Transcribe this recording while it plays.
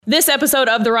This episode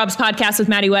of the Rob's Podcast with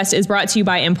Maddie West is brought to you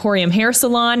by Emporium Hair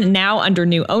Salon, now under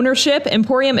new ownership.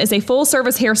 Emporium is a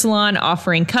full-service hair salon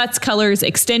offering cuts, colors,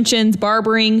 extensions,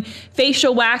 barbering,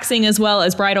 facial waxing, as well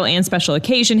as bridal and special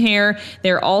occasion hair.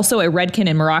 They're also a Redken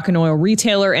and Moroccan oil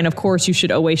retailer, and of course, you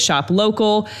should always shop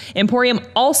local. Emporium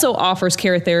also offers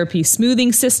Keratherapy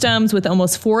smoothing systems with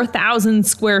almost 4,000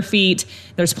 square feet.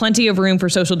 There's plenty of room for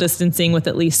social distancing with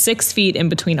at least 6 feet in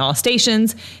between all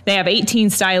stations. They have 18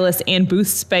 stylists and booth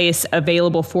space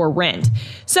available for rent.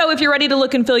 So if you're ready to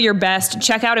look and feel your best,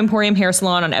 check out Emporium Hair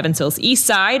Salon on Evansville's East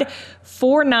Side,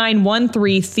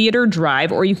 4913 Theater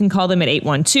Drive, or you can call them at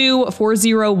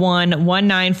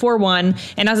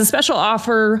 812-401-1941. And as a special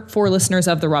offer for listeners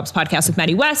of the Rob's Podcast with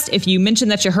Maddie West, if you mention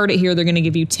that you heard it here, they're going to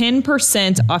give you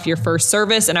 10% off your first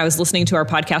service. And I was listening to our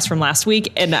podcast from last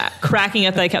week and cracking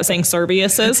up that I kept saying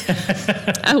services.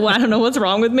 I don't know what's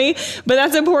wrong with me, but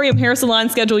that's Emporium Hair Salon.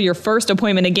 Schedule your first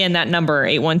appointment. Again, that number,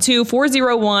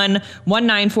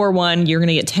 812-401-1941. You're going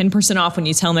to get 10% off when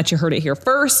you tell them that you heard it here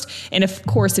first. And of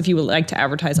course, if you would like to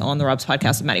advertise on the Rob's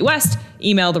Podcast with Maddie West,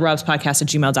 email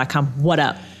therobspodcast@gmail.com. What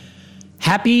up?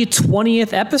 Happy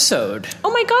 20th episode.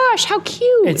 Oh my gosh, how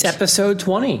cute. It's episode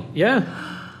 20. Yeah.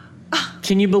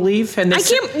 Can you believe? And I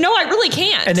can't. No, I really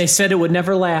can't. And they said it would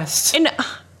never last. And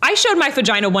I showed my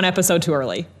vagina one episode too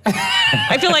early.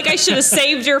 I feel like I should have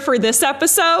saved her for this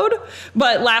episode.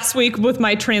 But last week with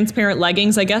my transparent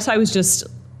leggings, I guess I was just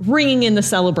ringing in the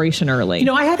celebration early. You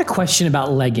know, I had a question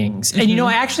about leggings. And, you know,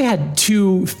 I actually had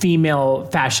two female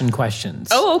fashion questions.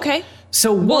 Oh, okay.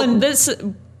 So one...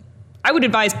 I would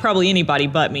advise probably anybody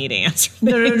but me to answer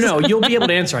these. No. You'll be able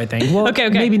to answer, I think. Well, okay.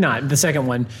 Maybe not. The second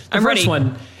one. The first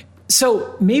one.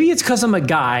 So maybe it's because I'm a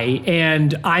guy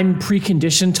and I'm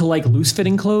preconditioned to like loose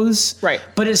fitting clothes. Right.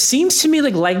 But it seems to me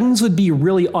like leggings would be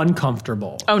really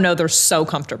uncomfortable. Oh, no, they're so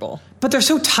comfortable. But they're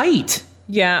so tight.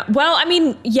 Yeah. Well, I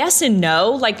mean, yes and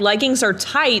no. Like leggings are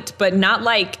tight, but not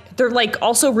like, they're like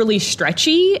also really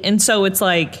stretchy. And so it's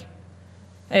like,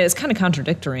 it's kind of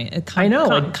contradictory. I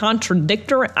know.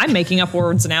 Contradictory. I'm making up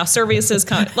words now. Services.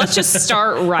 Let's just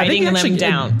start writing them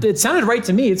down. It sounded right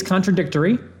to me. It's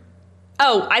contradictory.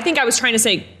 Oh, I think I was trying to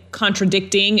say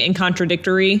contradicting and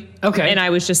contradictory. Okay. And I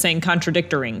was just saying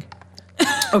contradictoring.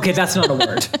 Okay, that's not a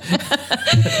word.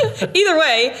 Either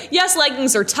way, yes,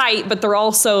 leggings are tight, but they're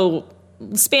also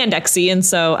spandexy. And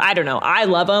so, I don't know. I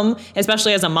love them,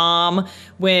 especially as a mom,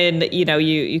 when, you know,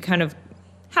 you kind of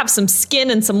have some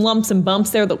skin and some lumps and bumps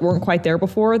there that weren't quite there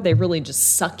before. They really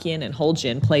just suck you in and hold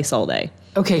you in place all day.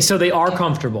 Okay, so they are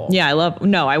comfortable. Yeah, I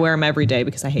wear them every day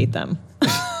because I hate them.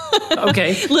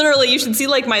 Okay. Literally, you should see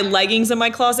like my leggings in my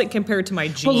closet compared to my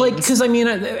jeans. Well, like, because I mean,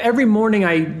 every morning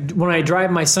when I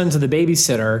drive my son to the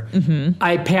babysitter,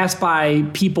 I pass by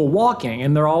people walking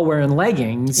and they're all wearing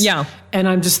leggings. Yeah. And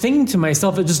I'm just thinking to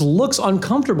myself, it just looks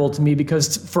uncomfortable to me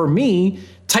because for me,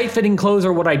 tight-fitting clothes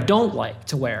are what I don't like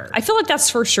to wear. I feel like that's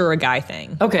for sure a guy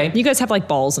thing. Okay. You guys have like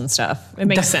balls and stuff. It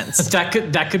makes sense. That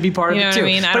could be part of it too. I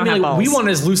mean? I don't have balls. We want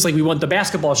as loose, like we want the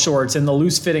basketball shorts and the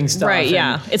loose-fitting stuff. Right,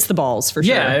 yeah. It's the balls for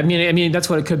sure. Yeah, I mean that's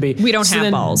what it could be. We don't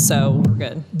have balls, so we're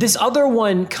good. This other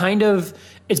one kind of,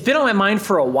 it's been on my mind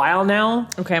for a while now.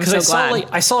 Okay, I'm so glad.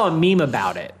 I saw a meme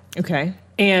about it. Okay.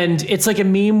 And it's like a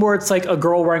meme where it's like a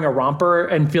girl wearing a romper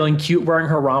and feeling cute wearing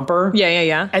her romper.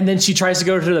 Yeah. And then she tries to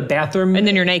go to the bathroom. And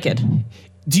then you're naked.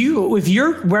 If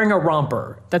you're wearing a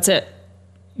romper. That's it.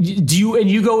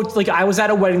 You go, like I was at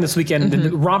a wedding this weekend.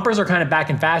 The rompers are kind of back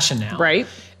in fashion now. Right.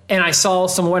 And I saw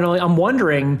someone, I'm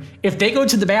wondering if they go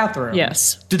to the bathroom.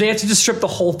 Yes. Do they have to just strip the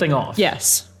whole thing off?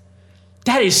 Yes.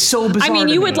 That is so bizarre. I mean,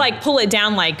 you would like pull it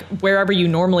down like wherever you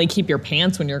normally keep your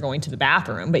pants when you're going to the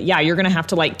bathroom. But yeah, you're going to have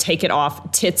to like take it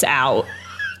off, tits out,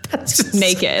 That's just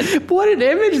naked. What an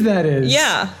image that is.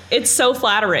 Yeah, it's so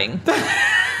flattering.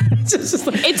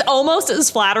 It's almost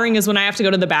as flattering as when I have to go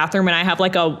to the bathroom and I have I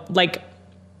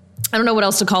don't know what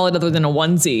else to call it other than a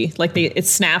onesie. Like it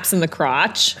snaps in the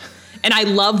crotch. And I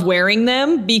love wearing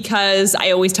them because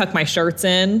I always tuck my shirts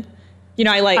in. You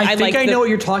know, I think I know what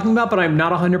you're talking about, but I'm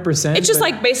not 100%. It's just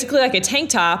like basically like a tank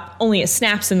top, only it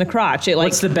snaps in the crotch.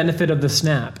 What's the benefit of the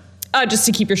snap? Just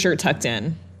to keep your shirt tucked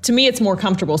in. To me, it's more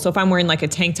comfortable. So if I'm wearing like a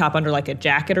tank top under like a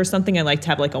jacket or something, I like to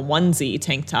have like a onesie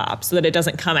tank top so that it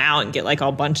doesn't come out and get like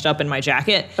all bunched up in my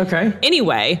jacket. Okay.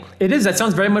 Anyway. It is. That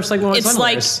sounds very much like one of my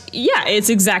wears. Yeah, it's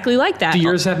exactly like that. Do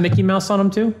yours have Mickey Mouse on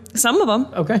them too? Some of them.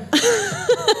 Okay.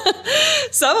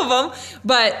 Some of them.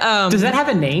 But does that have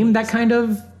a name, that kind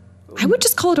of? I would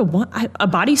just call it a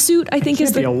bodysuit, I think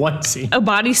is a onesie. A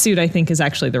bodysuit, I think, is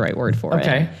actually the right word for it.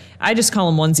 Okay. I just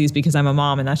call them onesies because I'm a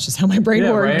mom and that's just how my brain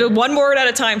works. Right? One word at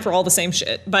a time for all the same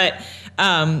shit. But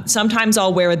sometimes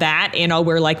I'll wear that and I'll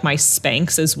wear like my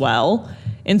Spanx as well.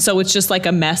 And so it's just like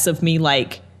a mess of me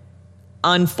like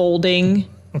unfolding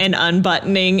and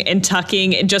unbuttoning and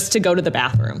tucking and just to go to the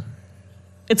bathroom.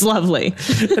 It's lovely.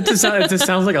 It just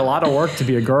sounds like a lot of work to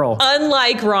be a girl.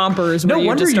 Unlike rompers where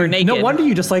you just are naked. No wonder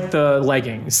you just like the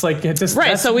leggings. Like it's just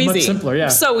right, so easy. Much simpler, yeah.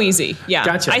 So easy, yeah.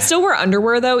 Gotcha. I still wear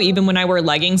underwear though, even when I wear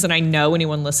leggings, and I know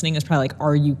anyone listening is probably like,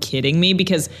 "Are you kidding me?"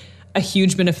 Because a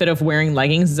huge benefit of wearing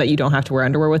leggings is that you don't have to wear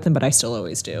underwear with them, but I still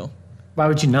always do. Why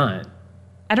would you not?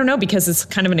 I don't know, because it's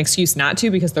kind of an excuse not to,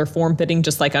 because they're form-fitting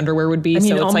just like underwear would be. I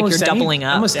mean, so it's like you're doubling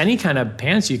up. Almost any kind of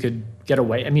pants you could get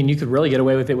away. I mean, you could really get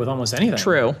away with it with almost anything.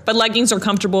 True. But leggings are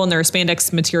comfortable and they're a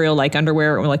spandex material like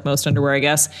underwear, or like most underwear, I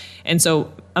guess. And so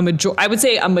I would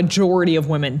say a majority of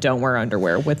women don't wear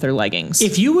underwear with their leggings.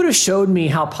 If you would have showed me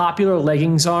how popular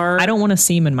leggings are. I don't want a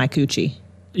seam in my coochie.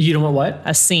 You don't want what?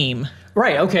 A seam.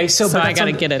 Right, okay. So I got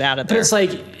to get it out of there. But it's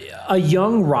like a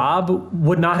young Rob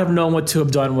would not have known what to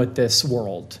have done with this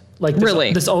world. Like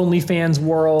this OnlyFans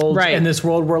world, right. And this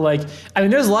world where like, I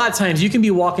mean, there's a lot of times you can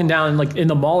be walking down like in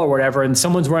the mall or whatever, and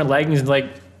someone's wearing leggings and like,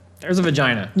 there's a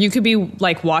vagina. You could be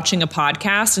like watching a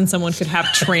podcast and someone could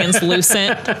have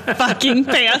translucent fucking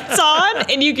pants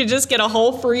on, and you could just get a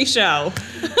whole free show.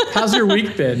 How's your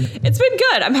week been? It's been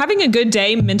good. I'm having a good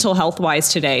day mental health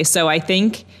wise today. So I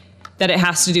think that it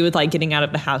has to do with like getting out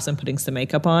of the house and putting some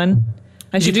makeup on.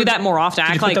 I should do that more often.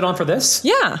 Did you put that on for this?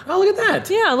 Yeah. Oh, look at that.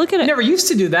 Yeah, look at it. You never used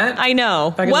to do that. I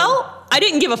know. Well, I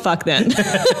didn't give a fuck then.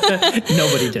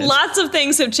 Nobody did. Lots of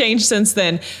things have changed since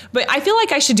then. But I feel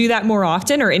like I should do that more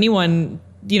often, or anyone,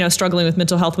 struggling with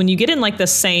mental health. When you get in like the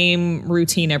same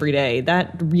routine every day,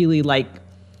 that really like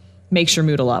makes your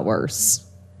mood a lot worse.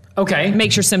 Okay.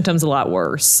 Makes your symptoms a lot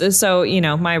worse. So,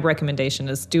 my recommendation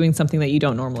is doing something that you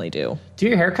don't normally do. Do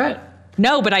your hair cut?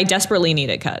 No, but I desperately need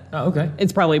it cut. Oh, okay.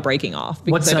 It's probably breaking off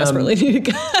because I desperately need it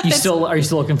cut. Are you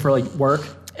still looking for like work?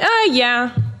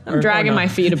 Yeah. I'm dragging my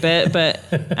feet a bit, but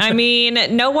I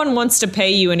mean, no one wants to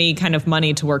pay you any kind of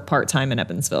money to work part-time in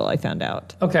Evansville, I found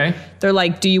out. Okay. They're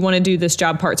like, do you want to do this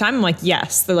job part-time? I'm like,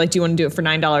 yes. They're like, do you want to do it for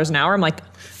 $9 an hour? I'm like,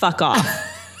 fuck off.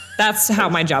 That's how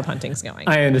my job hunting's going.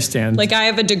 I understand. Like I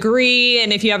have a degree,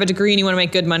 and if you have a degree and you want to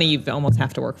make good money, you almost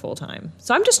have to work full-time.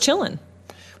 So I'm just chilling.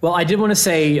 Well, I did want to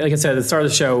say, like I said at the start of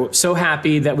the show, so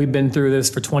happy that we've been through this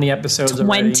for 20 episodes 20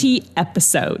 already.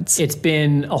 Episodes. It's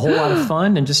been a whole lot of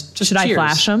fun, and just Should cheers. I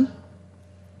flash them?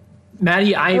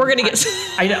 Maddie, we're gonna get.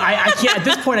 I can't. At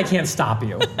this point, I can't stop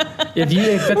you.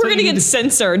 If we're gonna get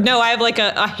censored. No, I have like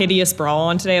a hideous bra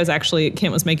on today.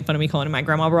 Kent was making fun of me calling it my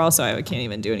grandma bra, so I can't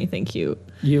even do anything cute.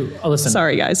 Listen.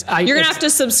 Sorry, guys. You're gonna have to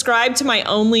subscribe to my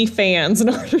OnlyFans in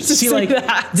order to see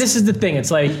that. This is the thing. It's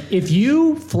like if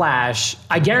you flash,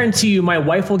 I guarantee you, my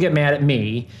wife will get mad at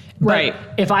me. But right.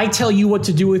 If I tell you what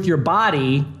to do with your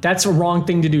body, that's a wrong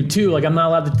thing to do too. Like I'm not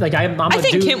allowed to. Like I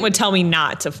think Kent would tell me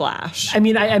not to flash. I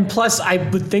mean, and plus I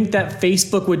would think that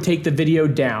Facebook would take the video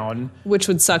down, which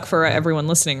would suck for everyone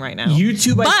listening right now.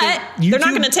 YouTube, they're not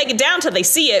going to take it down till they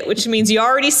see it, which means you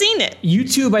already seen it.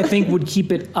 YouTube, I think, would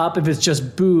keep it up if it's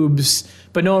just boobs,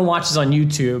 but no one watches on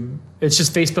YouTube. It's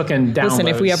just Facebook and downloads. Listen,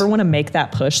 if we ever want to make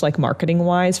that push, like marketing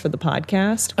wise for the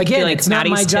podcast, again, like it's not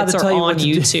my job to tell you on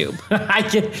YouTube.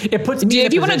 It puts me.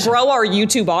 If you want to grow our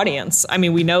YouTube audience, I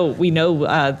mean, we know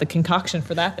the concoction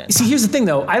for that. Then see, here's the thing,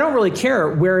 though. I don't really care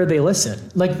where they listen.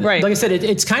 Like I said,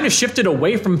 it's kind of shifted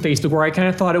away from Facebook, where I kind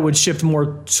of thought it would shift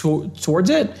more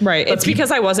towards it. Right. But it's because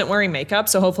I wasn't wearing makeup,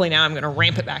 so hopefully now I'm going to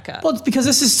ramp it back up. Well, it's because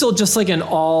this is still just like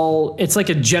it's like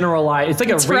a generalized. It's like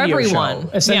a radio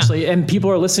show essentially, and people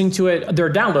are listening to it. They're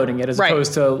downloading it as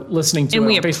opposed to listening to it on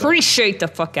Facebook. And we appreciate the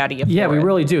fuck out of you. Yeah, we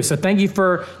really do. So thank you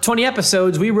for 20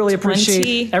 episodes. We really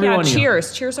appreciate everyone. Yeah,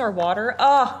 cheers. Cheers our water.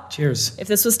 Oh. Cheers. If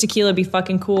this was tequila, it'd be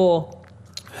fucking cool.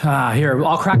 Here,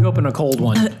 I'll crack open a cold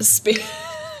one.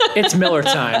 It's Miller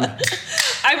time.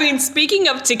 I mean, speaking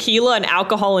of tequila and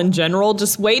alcohol in general,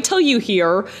 just wait till you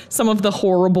hear some of the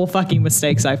horrible fucking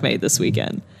mistakes I've made this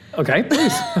weekend. Okay,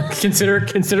 please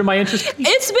consider my interest.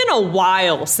 It's been a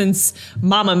while since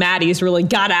Mama Maddie's really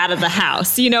got out of the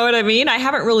house. You know what I mean? I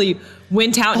haven't really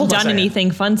went out and done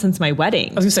anything fun since my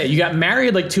wedding. I was gonna say, you got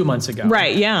married like 2 months ago.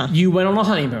 Right, yeah. You went on a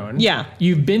honeymoon. Yeah.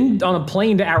 You've been on a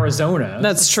plane to Arizona.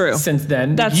 That's true. Since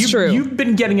then. That's true. You've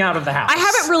been getting out of the house. I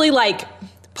haven't really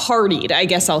partied, I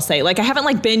guess I'll say. Like I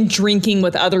haven't been drinking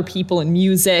with other people and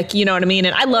music, you know what I mean?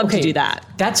 And I love to do that.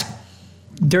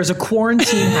 There's a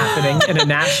quarantine happening in a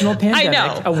national pandemic.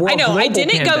 I know. I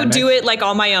didn't go do it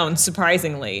on my own,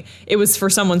 surprisingly. It was for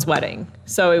someone's wedding.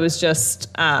 So it was just...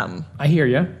 I hear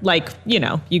you.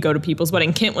 You go to people's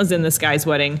wedding. Kent was in this guy's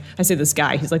wedding. I say this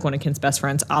guy. He's one of Kent's best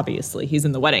friends, obviously. He's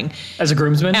in the wedding. As a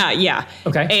groomsman? Yeah.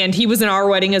 Okay. And he was in our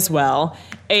wedding as well.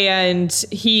 And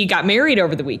he got married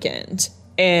over the weekend.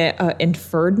 in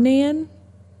Ferdinand.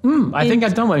 I think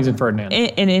I've done weddings in Ferdinand.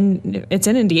 It's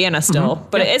in Indiana still,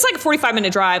 but it's like a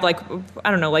 45-minute drive, like, I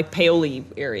don't know, like Paoli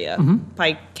area,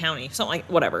 Pike County, something like,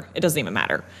 whatever. It doesn't even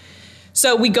matter.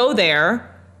 So we go there,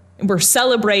 and we're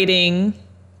celebrating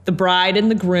the bride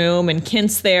and the groom, and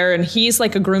Kent's there, and he's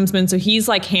like a groomsman, so he's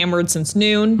like hammered since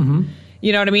noon.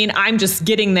 You know what I mean? I'm just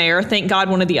getting there. Thank God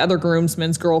one of the other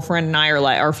groomsmen's girlfriend and I are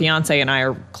like, our fiance and I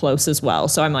are close as well.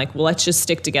 So I'm like, well, let's just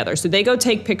stick together. So they go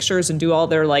take pictures and do all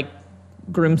their like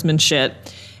groomsman shit.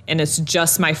 And it's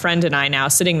just my friend and I now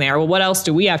sitting there. Well, what else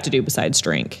do we have to do besides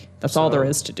drink? That's all there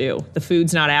is to do. The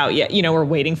food's not out yet. You know, we're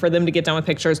waiting for them to get done with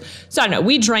pictures. So I don't know.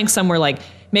 We drank somewhere like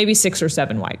maybe 6 or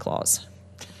 7 White Claws.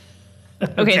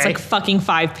 Okay, it's like fucking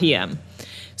 5 p.m.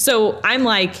 So I'm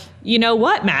like, you know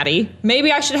what, Maddie?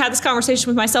 Maybe I should have this conversation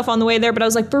with myself on the way there. But I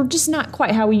was like, we're just not quite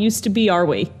how we used to be, are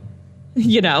we?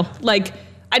 You know, like,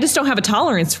 I just don't have a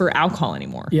tolerance for alcohol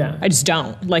anymore. Yeah. I just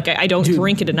don't. Like, I don't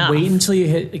drink it enough. Wait until you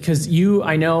hit, because wait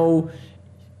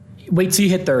till you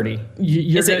hit 30.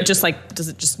 Does it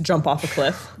just jump off a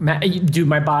cliff? Dude,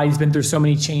 my body's been through so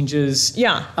many changes.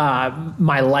 Yeah.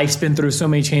 My life's been through so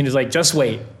many changes. Like, just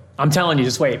wait. I'm telling you,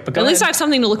 just wait. But at least I have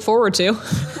something to look forward to.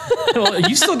 Well,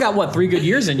 you still got, 3 good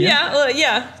years in you?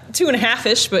 Yeah.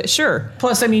 2.5-ish, but sure.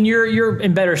 Plus, I mean, you're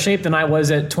in better shape than I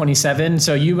was at 27,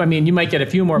 so you might get a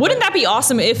few more. Wouldn't that be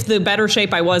awesome if the better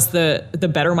shape I was, the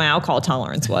better my alcohol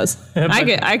tolerance was?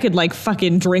 I could like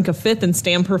fucking drink a fifth and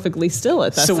stand perfectly still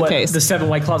if that's the case. The 7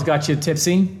 White Claws got you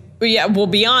tipsy? Yeah, well,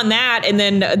 beyond that, and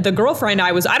then the girlfriend I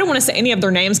don't want to say any of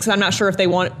their names because I'm not sure if they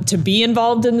want to be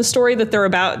involved in the story that they're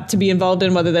about to be involved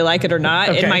in, whether they like it or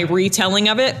not, in my retelling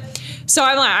of it. So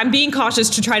I'm being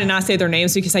cautious to try to not say their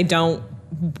names because I don't.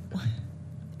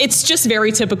 It's just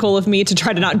very typical of me to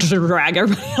try to not drag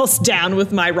everybody else down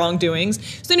with my wrongdoings.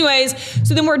 So anyways,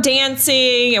 so then we're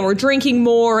dancing and we're drinking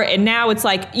more. And now it's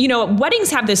like, you know, weddings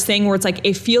have this thing where it's like,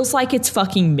 it feels like it's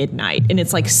fucking midnight and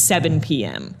it's like 7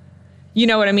 p.m. You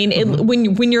know what I mean?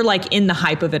 When you're like in the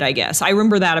hype of it, I guess. I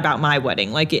remember that about my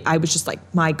wedding. Like I was just like,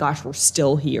 my gosh, we're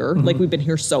still here. Like we've been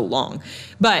here so long.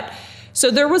 But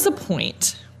so there was a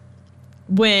point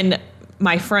when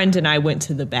my friend and I went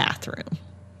to the bathroom.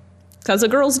 Because the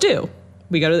girls do.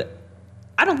 We go to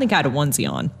I don't think I had a onesie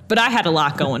on, but I had a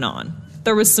lot going on.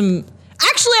 There was some.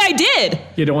 Actually, I did.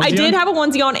 You had a onesie I did have a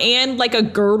onesie on and like a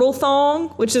girdle thong,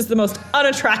 which is the most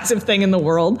unattractive thing in the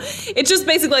world. It's just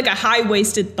basically like a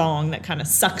high-waisted thong that kind of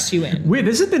sucks you in. Weird.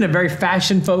 This has been a very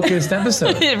fashion-focused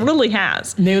episode. It really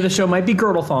has. Name of the show might be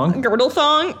girdle thong. Girdle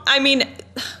thong. I mean,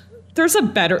 there's a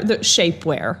better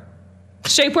shapewear.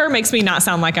 Shapewear makes me not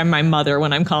sound like I'm my mother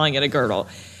when I'm calling it a girdle.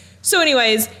 So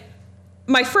anyways,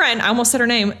 my friend, I almost said her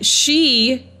name,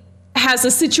 she has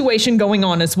a situation going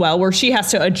on as well where she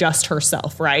has to adjust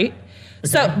herself, right? Okay.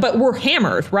 So, but we're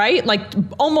hammered, right? Like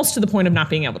almost to the point of not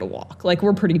being able to walk. Like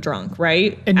we're pretty drunk,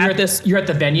 right? And you're at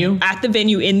the venue? At the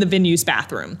venue, in the venue's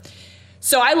bathroom.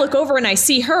 So I look over and I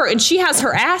see her and she has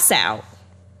her ass out.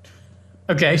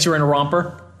 Okay, so you're in a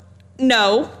romper?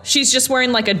 No, she's just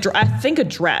wearing like a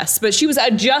dress, but she was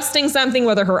adjusting something,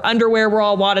 whether her underwear were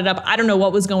all wadded up. I don't know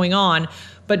what was going on,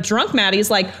 but drunk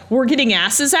Maddie's like, we're getting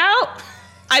asses out?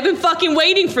 I've been fucking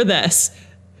waiting for this.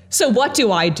 So what do?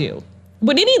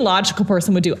 What any logical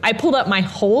person would do, I pulled up my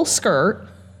whole skirt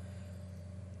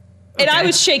and I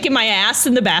was shaking my ass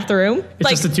in the bathroom. It's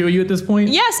like, just the two of you at this point?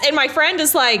 Yes, and my friend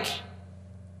is like,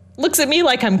 looks at me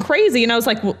like I'm crazy, and I was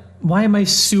like, well, why am I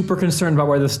super concerned about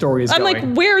where the story is going?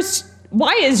 I'm like,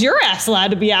 why is your ass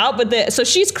allowed to be out? So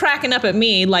she's cracking up at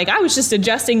me like I was just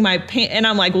adjusting my pants. And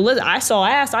I'm like, well, listen, I saw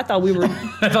ass. I thought we were.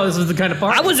 I thought this was the kind of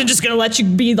party. I wasn't just going to let you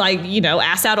be like,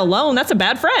 ass out alone. That's a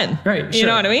bad friend. Right. You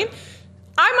know what I mean?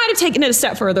 I might have taken it a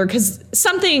step further because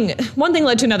one thing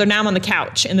led to another. Now I'm on the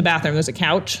couch in the bathroom. There's a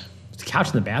couch. There's a couch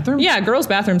in the bathroom? Yeah. Girls'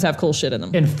 bathrooms have cool shit in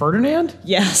them. In Ferdinand?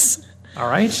 Yes. All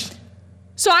right.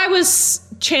 So I was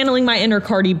channeling my inner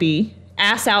Cardi B,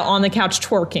 ass out on the couch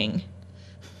twerking.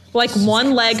 Like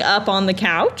one leg up on the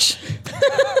couch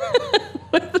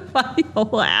with my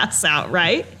whole ass out,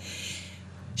 right?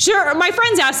 Sure, my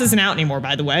friend's ass isn't out anymore,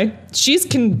 by the way. She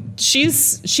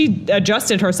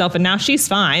adjusted herself and now she's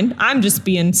fine. I'm just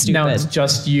being stupid. Now it's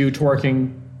just you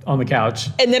twerking on the couch.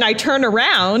 And then I turn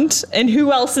around and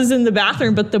who else is in the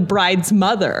bathroom but the bride's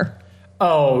mother?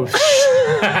 Oh,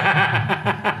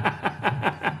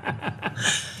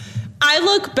 I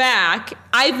look back.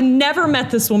 I've never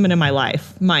met this woman in my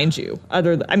life, mind you.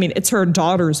 It's her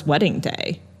daughter's wedding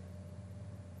day.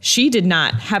 She did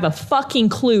not have a fucking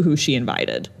clue who she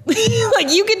invited. Like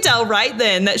you could tell right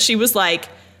then that she was like,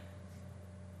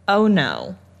 oh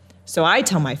no. So I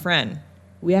tell my friend,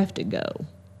 we have to go.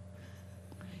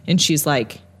 And she's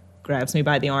like, grabs me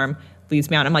by the arm, leads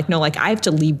me out. I'm like, no, like I have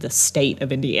to leave the state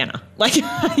of Indiana. Like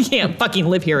I can't fucking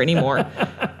live here anymore.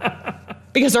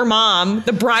 Because her mom,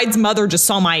 the bride's mother, just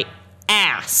saw my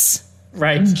ass.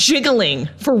 Right. Jiggling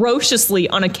ferociously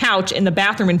on a couch in the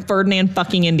bathroom in Ferdinand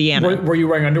fucking Indiana. Were you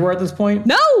wearing underwear at this point?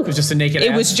 No. It was just a naked ass?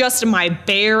 It was just my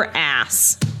bare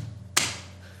ass.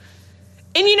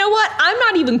 And you know what? I'm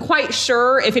not even quite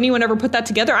sure if anyone ever put that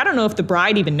together. I don't know if the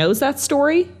bride even knows that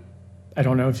story. I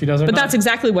don't know if she does or not. But that's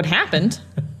exactly what happened.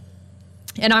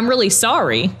 And I'm really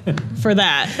sorry for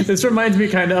that. This reminds me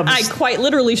kind of... I quite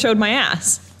literally showed my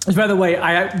ass. By the way,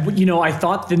 I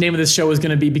thought the name of this show was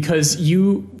going to be because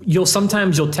you'll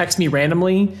sometimes text me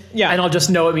randomly, and I'll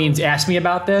just know it means ask me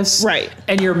about this, right?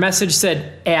 And your message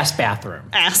said ass bathroom,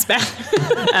 ass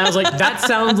bathroom, and I was like, that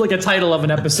sounds like a title of an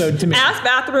episode to me. Ass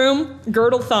bathroom,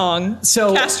 girdle thong.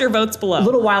 So cast your votes below. A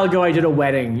little while ago, I did a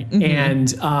wedding, and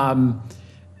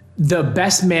the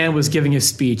best man was giving a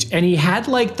speech, and he had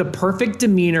like the perfect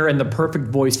demeanor and the perfect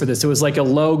voice for this. It was like a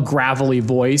low, gravelly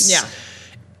voice. Yeah.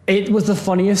 It was the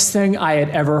funniest thing I had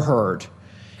ever heard.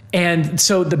 And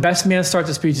so the best man starts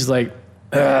the speech. He's like,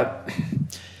 I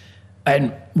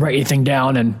didn't write anything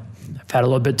down, and I've had a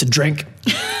little bit to drink.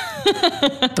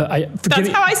 But That's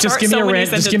how I start.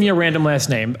 Just give me a random last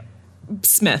name.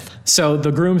 Smith. So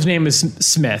the groom's name is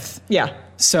Smith. Yeah.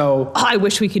 So I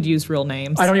wish we could use real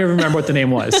names. I don't even remember what the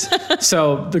name was.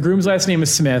 So the groom's last name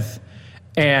is Smith,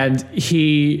 and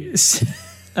he...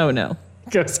 Oh, no.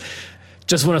 Goes...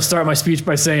 Just want to start my speech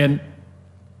by saying,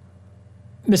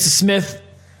 Mrs. Smith,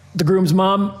 the groom's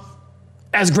mom,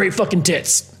 has great fucking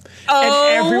tits. Oh.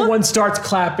 And everyone starts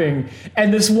clapping.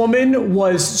 And this woman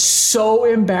was so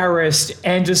embarrassed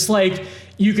and just like,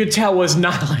 you could tell was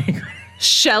not like...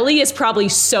 Shelly is probably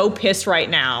so pissed right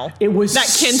now. It was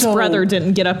that Kent's brother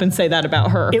didn't get up and say that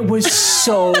about her. It was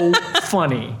so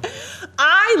funny.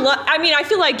 I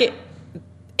feel like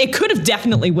it could have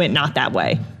definitely went not that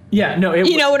way. Yeah, no.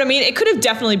 You know what I mean? It could have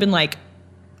definitely been like,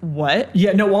 what?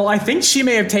 Yeah, no, well, I think she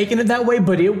may have taken it that way,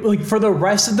 but it like for the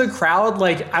rest of the crowd,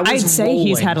 like I'd say rolling.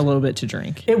 He's had a little bit to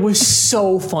drink. It was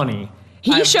so funny.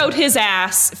 He showed his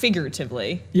ass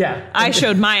figuratively. Yeah. I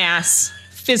showed my ass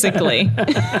physically.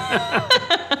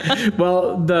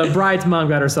 Well, the bride's mom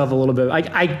got herself a little bit.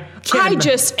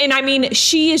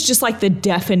 She is just like the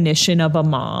definition of a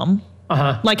mom.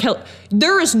 Uh-huh. Like, hell,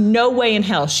 there is no way in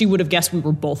hell she would have guessed we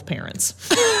were both parents.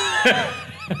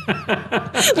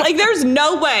 Like, there's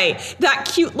no way that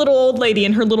cute little old lady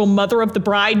in her little mother of the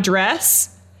bride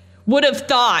dress would have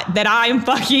thought that I'm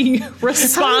fucking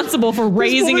responsible for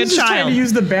raising a child. Trying to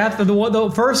use the bath of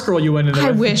the first girl you went into.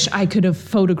 I wish I could have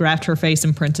photographed her face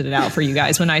and printed it out for you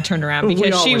guys when I turned around,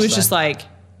 because she was just like...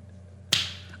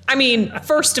 I mean,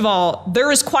 first of all,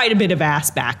 there is quite a bit of ass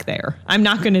back there. I'm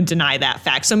not going to deny that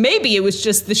fact. So maybe it was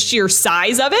just the sheer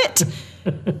size of it,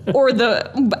 or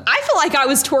I feel like I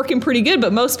was twerking pretty good,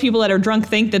 but most people that are drunk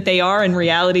think that they are. In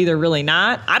reality, they're really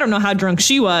not. I don't know how drunk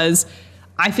she was.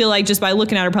 I feel like just by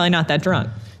looking at her, probably not that drunk.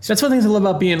 So that's one thing I love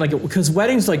about being like, because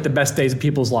weddings are like the best days of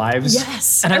people's lives.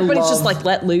 Yes. And everybody's just like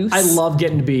let loose. I love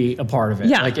getting to be a part of it.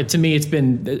 Yeah. Like to me, it's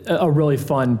been a really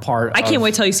fun part. I can't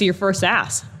wait till you see your first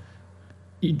ass.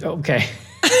 Okay.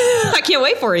 I can't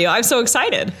wait for you. I'm so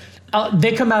excited.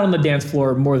 They come out on the dance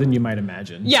floor more than you might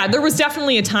imagine. Yeah, there was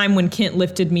definitely a time when Kent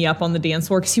lifted me up on the dance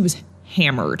floor because he was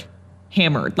hammered,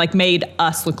 like made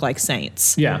us look like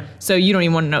saints. Yeah. So you don't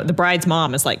even want to know. The bride's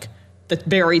mom is like the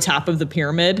very top of the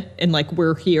pyramid, and like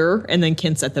we're here, and then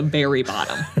Kent's at the very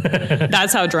bottom.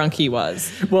 That's how drunk he was.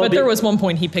 Well, but there was one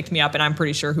point he picked me up, and I'm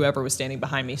pretty sure whoever was standing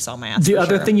behind me saw my ass. The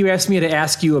other thing you asked me to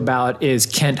ask you about is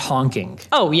Kent honking.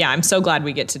 Oh yeah, I'm so glad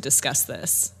we get to discuss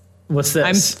this. What's this?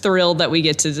 I'm thrilled that we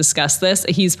get to discuss this.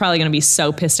 He's probably going to be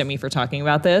so pissed at me for talking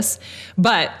about this.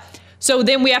 But so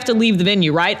then we have to leave the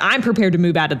venue, right? I'm prepared to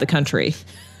move out of the country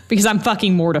because I'm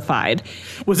fucking mortified.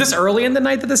 Was this early in the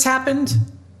night that this happened?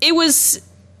 It was,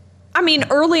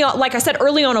 early on, like I said,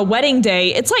 early on a wedding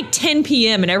day, it's like 10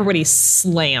 p.m. and everybody's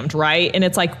slammed, right? And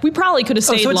it's like, we probably could have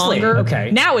stayed longer. Late.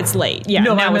 Okay. Now it's late. Yeah,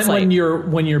 no, now it's late. When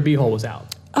your beehole was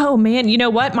out. Oh man, you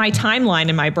know what? My timeline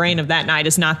in my brain of that night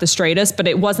is not the straightest, but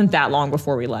it wasn't that long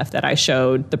before we left that I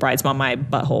showed the bride's mom my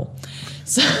butthole.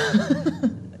 So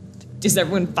does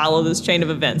everyone follow this chain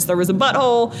of events? There was a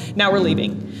butthole, now we're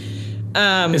leaving.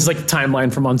 It's like the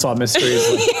timeline from Unsolved Mysteries.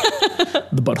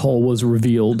 Like, the butthole was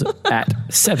revealed at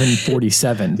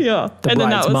 7:47. Yeah. The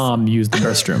bride's mom used the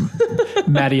restroom.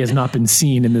 Maddie has not been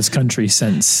seen in this country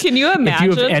since. Can you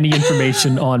imagine? If you have any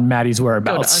information on Maddie's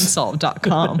whereabouts, go to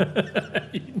unsolved.com.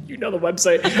 You know the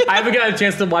website. I haven't got a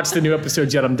chance to watch the new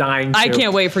episodes yet. I'm dying to. I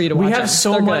can't wait for you to watch them. We have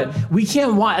so much. We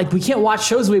can't watch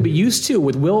shows the way we used to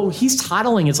with Will. He's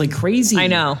toddling. It's like crazy. I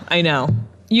know.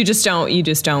 You just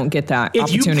don't get that if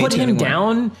opportunity. If you put him anymore.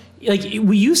 down, like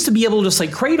we used to be able to just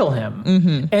like cradle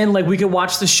him, and like we could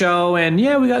watch the show, and we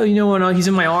got when he's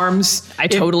in my arms. I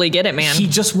totally get it, man. He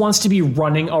just wants to be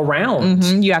running around.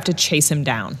 You have to chase him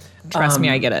down. Trust me,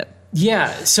 I get it.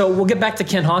 Yeah, so we'll get back to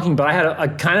Ken Hawking, but I had a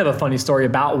kind of a funny story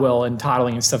about Will and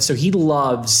toddling and stuff. So he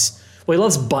loves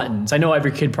buttons. I know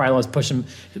every kid probably loves pushing,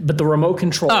 but the remote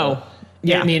control. Oh.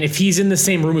 Yeah. I mean, if he's in the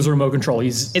same room as a remote control,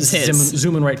 it's his.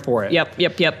 Zooming right for it.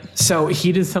 Yep. So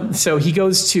he he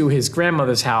goes to his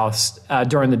grandmother's house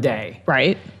during the day.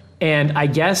 Right. And I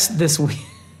guess this week,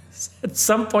 at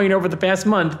some point over the past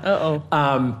month,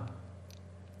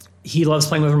 he loves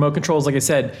playing with remote controls. Like I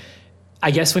said, I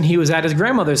guess when he was at his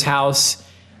grandmother's house,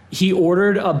 he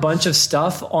ordered a bunch of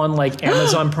stuff on like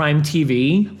Amazon Prime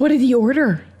TV. What did he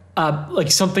order? Like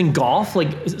something golf,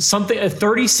 like something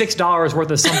 $36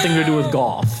 worth of something to do with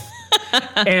golf.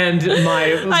 And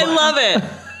I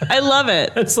love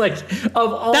it. It's like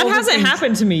of all that hasn't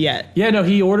happened to me yet. Yeah, no,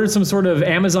 he ordered some sort of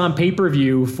Amazon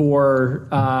pay-per-view for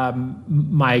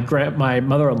my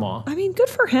mother-in-law. I mean, good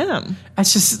for him.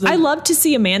 That's just like, I love to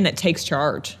see a man that takes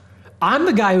charge. I'm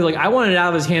the guy who I want it out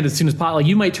of his hand as soon as possible. Like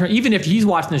you might turn, even if he's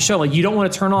watching the show, like you don't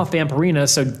want to turn off Vampirina,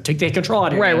 so take control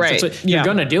out of your hands. Right. So you're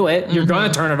gonna do it. You're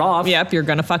gonna turn it off. Yep, you're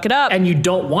gonna fuck it up. And you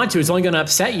don't want to. It's only gonna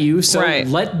upset you. So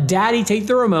let Daddy take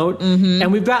the remote.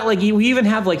 And we've got we even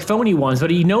have phony ones,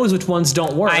 but he knows which ones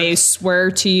don't work. I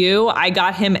swear to you, I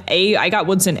got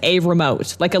Woodson a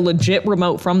remote, like a legit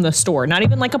remote from the store, not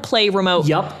even like a play remote.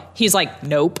 Yep. He's like,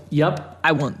 nope. Yep.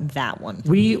 I want that one.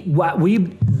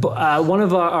 One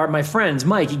of my friends,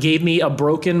 Mike, gave me a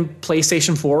broken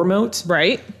PlayStation 4 remote.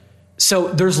 Right.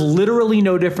 So there's literally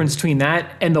no difference between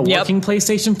that and the working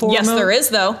PlayStation 4 remote. Yes, there is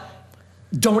though.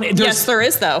 Yes, there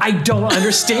is though. I don't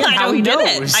understand how he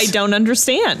knows. I don't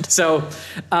understand. So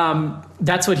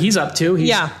that's what he's up to. He's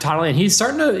toddling.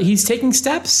 He's taking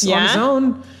steps on his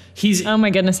own. Oh my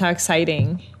goodness, how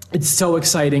exciting. It's so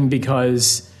exciting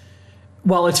because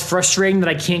while it's frustrating that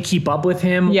I can't keep up with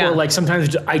him, or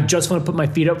sometimes I just want to put my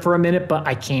feet up for a minute, but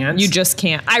I can't. You just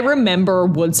can't. I remember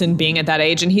Woodson being at that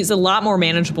age, and he's a lot more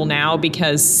manageable now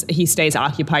because he stays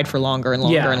occupied for longer and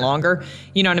longer and longer.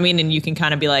 You know what I mean? And you can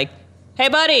kind of be like, hey,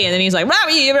 buddy. And then he's like,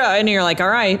 and you're like, all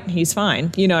right, he's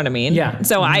fine. You know what I mean? Yeah.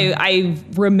 So I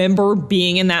remember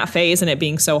being in that phase and it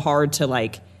being so hard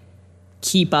to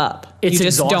keep up. It's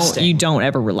exhausting. You don't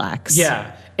ever relax.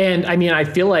 Yeah. And I mean, I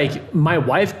feel like my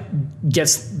wife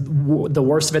gets the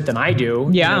worst of it than I do.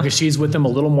 Yeah. Because she's with him a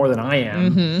little more than I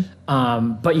am.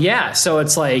 But yeah, so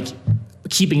it's like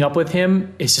keeping up with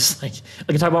him is just like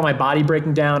I talk about my body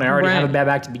breaking down. I already have a bad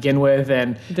back to begin with,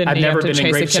 and I've never been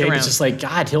in great shape. It's just like,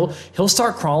 God, he'll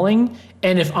start crawling.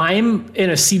 And if I'm in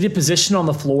a seated position on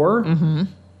the floor,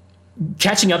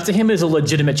 catching up to him is a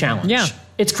legitimate challenge. Yeah.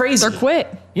 It's crazy. They're quick.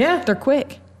 Yeah. They're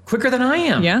quick. Quicker than I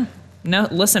am. Yeah. No,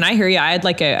 listen, I hear you. I had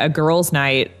a girls'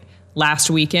 night last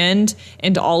weekend,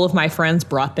 and all of my friends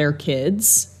brought their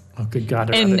kids. Oh, good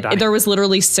God. And there was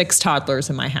literally 6 toddlers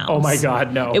in my house. Oh, my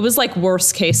God, no. It was like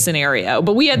worst case scenario.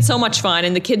 But we had so much fun,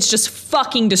 and the kids just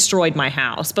fucking destroyed my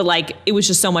house. But it was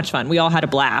just so much fun. We all had a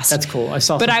blast. That's cool. I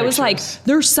saw some But I pictures. was like,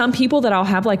 there's some people that I'll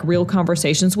have real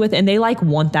conversations with, and they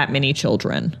want that many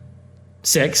children.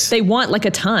 6. They want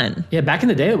a ton. Yeah, back in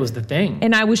the day, it was the thing.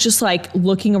 And I was just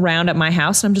looking around at my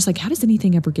house, and I'm just like, how does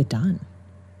anything ever get done?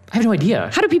 I have no idea.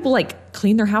 How do people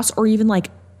clean their house or even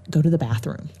go to the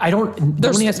bathroom? I don't.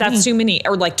 That's too many.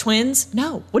 Or twins?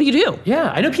 No. What do you do?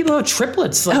 Yeah, I know people have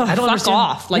triplets. I don't fuck understand.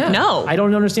 off. No. I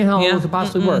don't understand how it could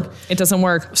possibly work. It doesn't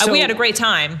work. So, we had a great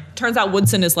time. Turns out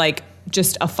Woodson is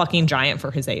just a fucking giant for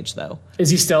his age, though.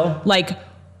 Is he still?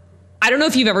 I don't know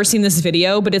if you've ever seen this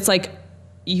video, but it's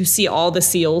you see all the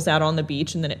seals out on the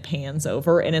beach and then it pans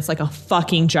over and it's a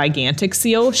fucking gigantic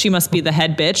seal. She must be the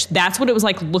head bitch. That's what it was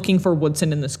looking for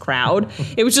Woodson in this crowd.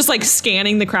 It was just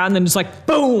scanning the crowd and then just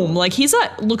boom.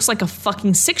 Looks like a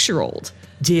fucking 6-year-old.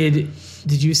 Did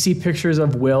you see pictures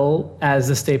of Will as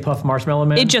the Stay Puft Marshmallow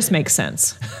Man? It just makes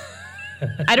sense.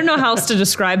 I don't know how else to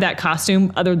describe that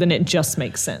costume other than it just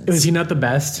makes sense. Was he not the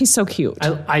best? He's so cute.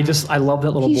 I love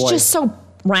that little boy. He's just so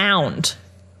round.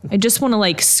 I just want to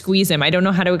like squeeze him. I don't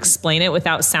know how to explain it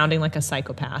without sounding like a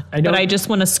psychopath. But I just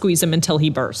want to squeeze him until he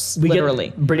bursts,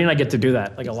 literally. Brittany and I get to do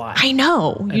that like a lot. I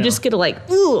know. You just get to like,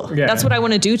 ugh. Yeah. That's what I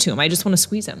want to do to him. I just want to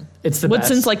squeeze him. It's the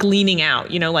Woodson's best. like leaning out,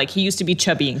 you know, like he used to be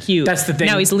chubby and cute. That's the thing.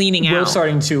 Now he's leaning out. We're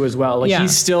starting to as well. Like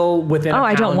he's still within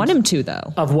I don't want him to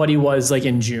though. Of what he was like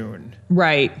in June.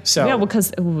 Right. So yeah,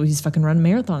 because he's fucking running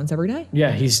marathons every day.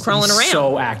 Yeah, he's crawling around.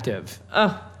 So active.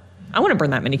 Oh. I want to burn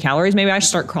that many calories. Maybe I should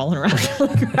start crawling around on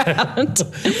the ground.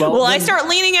 Will I start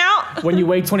leaning out? When you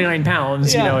weigh 29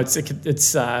 pounds, you know, it's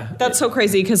that's so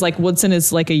crazy because like Woodson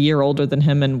is like a year older than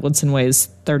him and Woodson weighs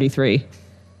 33.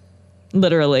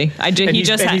 Literally.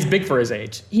 He's big for his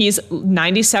age. He's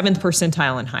 97th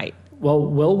percentile in height. Well,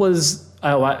 Will was,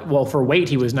 for weight,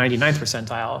 he was 99th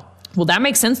percentile. Well, that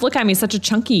makes sense. Look at me, such a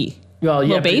chunky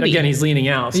little baby. Again, he's leaning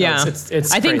out. So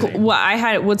it's I think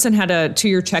crazy. Woodson had a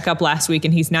 2-year checkup last week,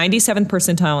 and he's 97th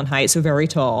percentile in height, so very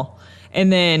tall,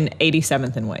 and then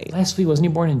 87th in weight. Last week, wasn't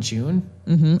he born in June?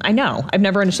 Mm-hmm. I know. I've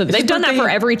never understood that. They've done that for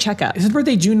every checkup. Is his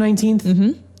birthday June 19th?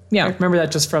 Mm-hmm. Yeah. I remember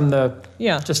that just from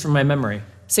my memory.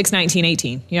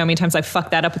 6/19/18. You know how many times I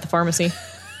fucked that up at the pharmacy?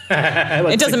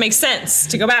 It doesn't make sense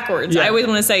to go backwards. Yeah. I always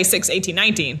want to say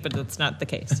 6/18/19, but that's not the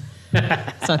case.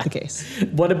 It's not the case.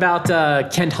 What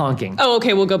about Kent honking? Oh,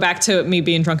 okay. We'll go back to me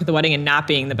being drunk at the wedding and not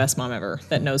being the best mom ever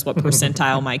that knows what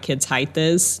percentile my kid's height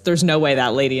is. There's no way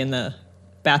that lady in the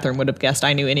bathroom would have guessed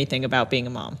I knew anything about being a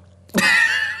mom.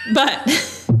 But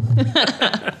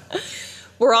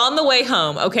we're on the way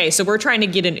home. Okay, so we're trying to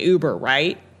get an Uber,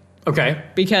 right? Okay.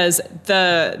 Because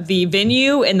the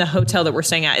venue and the hotel that we're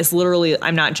staying at is literally,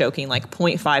 I'm not joking, like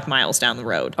 0.5 miles down the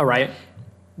road. All right.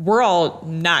 We're all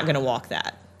not going to walk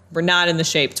that. We're not in the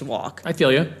shape to walk. I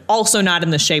feel you. Also not in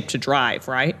the shape to drive,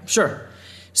 right? Sure.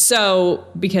 So,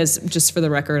 because just for the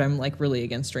record, I'm like really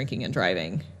against drinking and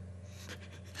driving.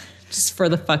 Just for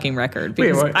the fucking record.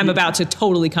 Because I'm about to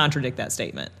totally contradict that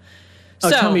statement. Oh,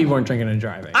 so, tell me you weren't drinking and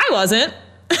driving. I wasn't.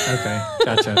 Okay,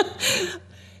 gotcha.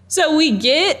 So we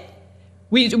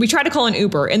try to call an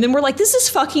Uber, and then we're like, this is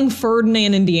fucking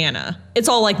Ferdinand, Indiana. It's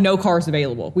all like no cars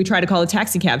available. We try to call a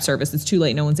taxi cab service. It's too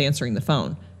late. No one's answering the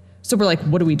phone. So we're like,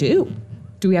 what do we do?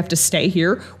 Do we have to stay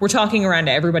here? We're talking around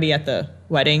to everybody at the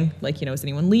wedding. Like, you know, is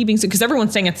anyone leaving? So, because everyone's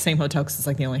staying at the same hotel because it's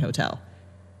like the only hotel.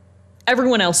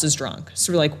 Everyone else is drunk.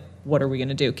 So we're like, what are we going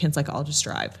to do? Kent's like, I'll just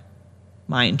drive.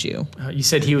 Mind you. You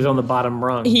said he was on the bottom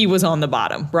rung. He was on the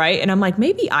bottom, right? And I'm like,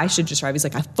 maybe I should just drive. He's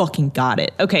like, I fucking got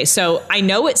it. Okay, so I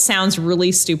know it sounds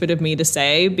really stupid of me to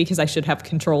say because I should have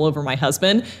control over my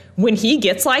husband. When he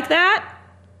gets like that,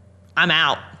 I'm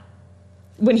out.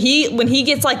 When he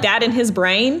gets like that in his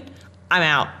brain, I'm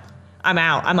out.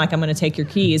 I'm like, I'm going to take your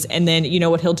keys. And then you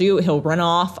know what he'll do? He'll run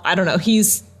off. I don't know.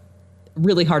 He's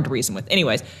really hard to reason with.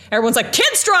 Anyways, everyone's like,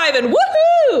 Kent's driving.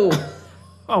 Woohoo!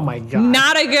 Oh my God.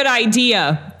 Not a good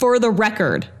idea, for the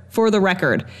record.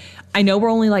 I know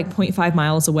we're only like 0.5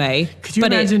 miles away. Could you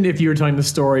imagine if you were telling the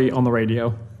story on the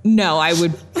radio? No, I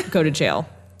would go to jail.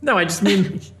 No, I just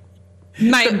mean...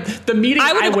 the meeting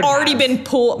I would have already been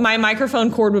pulled. My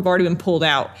microphone cord would have already been pulled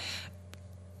out.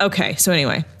 Okay, so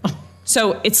anyway.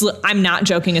 So I'm not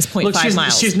joking, it's 0.5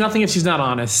 miles. She's nothing if she's not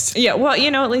honest. Yeah, well,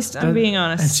 you know, at least I'm being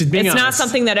honest. She's being honest. Not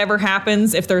something that ever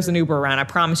happens if there's an Uber around. I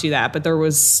promise you that. But there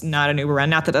was not an Uber around.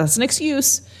 Not that that's an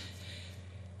excuse.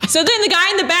 So then the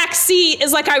guy in the back seat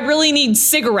is like, I really need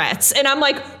cigarettes. And I'm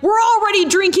like, we're already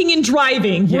drinking and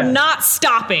driving. Yeah. We're not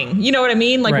stopping. You know what I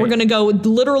mean? Like, We're going to go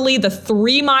literally the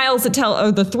 3 minutes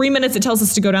it tells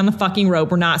us to go down the fucking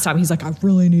road. We're not stopping. He's like, I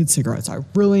really need cigarettes.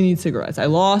 I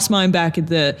lost mine back at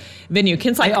the venue.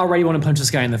 Kent's like, I already want to punch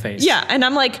this guy in the face. Yeah. And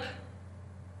I'm like,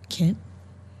 Kent,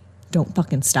 don't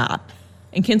fucking stop.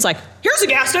 And Kent's like, here's a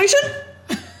gas station.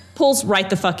 Pulls right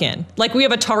the fuck in. Like, we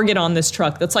have a Target on this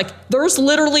truck that's like, there's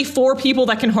literally 4 people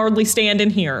that can hardly stand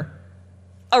in here.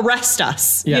 Arrest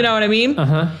us. Yeah. You know what I mean?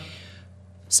 Uh-huh.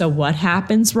 So what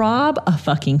happens, Rob? A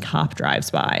fucking cop drives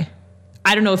by.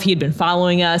 I don't know if he had been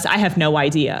following us. I have no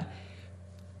idea.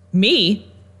 Me,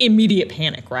 immediate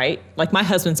panic, right? Like, my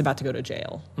husband's about to go to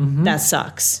jail. Mm-hmm. That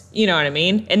sucks. You know what I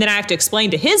mean? And then I have to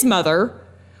explain to his mother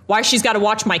why she's got to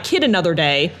watch my kid another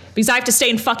day because I have to stay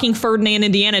in fucking Ferdinand,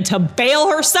 Indiana to bail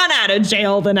her son out of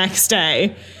jail the next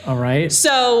day. All right.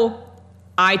 So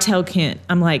I tell Kent,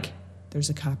 I'm like, there's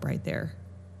a cop right there.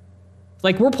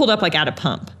 Like, we're pulled up like at a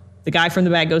pump. The guy from the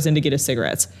back goes in to get his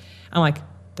cigarettes. I'm like,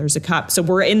 there's a cop. So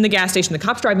we're in the gas station. The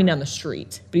cop's driving down the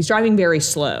street, but he's driving very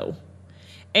slow.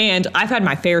 And I've had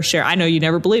my fair share. I know you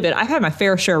never believe it. I've had my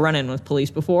fair share run-in with police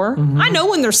before. Mm-hmm. I know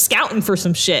when they're scouting for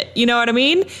some shit. You know what I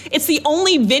mean? It's the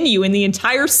only venue in the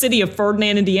entire city of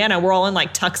Ferdinand, Indiana. We're all in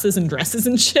like tuxes and dresses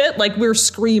and shit. Like, we're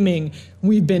screaming,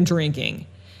 we've been drinking.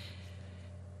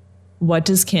 What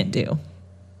does Kent do?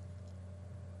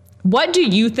 What do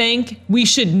you think we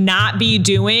should not be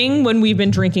doing when we've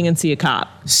been drinking and see a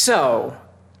cop? So,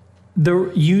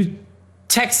 you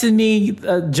texted me,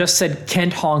 just said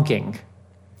Kent honking.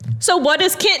 So what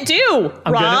does Kent do,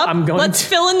 Rob? Let's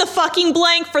fill in the fucking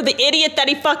blank for the idiot that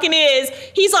he fucking is.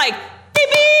 He's like, beep,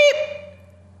 beep.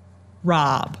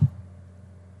 Rob.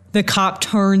 The cop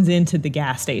turns into the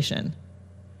gas station.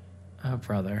 Oh,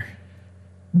 brother.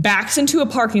 Backs into a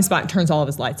parking spot and turns all of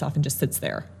his lights off and just sits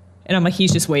there. And I'm like,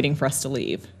 he's just waiting for us to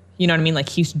leave. You know what I mean? Like,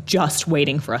 he's just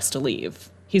waiting for us to leave.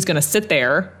 He's going to sit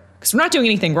there because we're not doing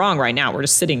anything wrong right now. We're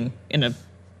just sitting in a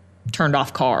turned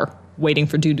off car waiting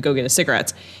for dude to go get his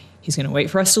cigarettes. He's going to wait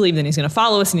for us to leave. Then he's going to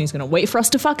follow us and he's going to wait for us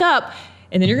to fuck up.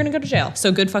 And then you're going to go to jail.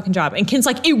 So good fucking job. And Ken's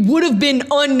like, it would have been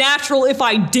unnatural if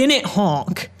I didn't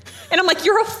honk. And I'm like,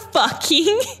 you're a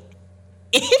fucking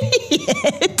idiot.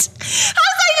 How does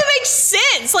that even make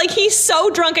sense? Like, he's so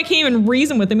drunk, I can't even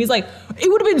reason with him. He's like, it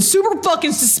would have been super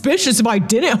fucking suspicious if I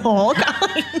didn't honk. I'm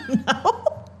like,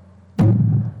 no.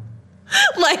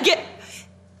 Like,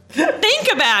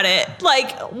 think about it.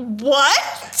 Like,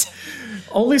 what?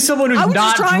 Only someone who's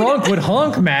not drunk would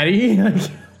honk, Maddie.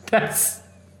 That's...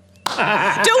 am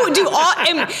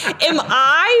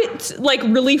I like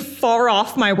really far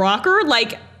off my rocker?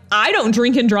 Like, I don't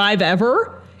drink and drive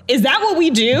ever. Is that what we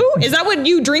do? Is that what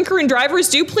you drinker and drivers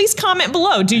do? Please comment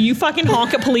below. Do you fucking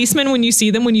honk at policemen when you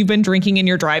see them when you've been drinking and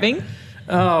you're driving?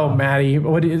 Oh, Maddie.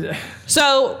 What is...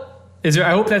 So...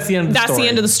 I hope that's the end of the story. That's the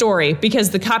end of the story,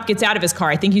 because the cop gets out of his car.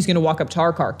 I think he's going to walk up to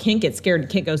our car. Kent gets scared and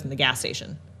Kent goes in the gas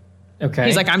station. Okay.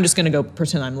 He's like, I'm just going to go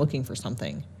pretend I'm looking for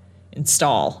something and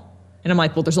stall. And I'm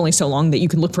like, well, there's only so long that you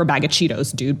can look for a bag of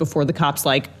Cheetos, dude, before the cop's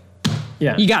like,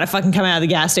 yeah, you got to fucking come out of the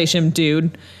gas station,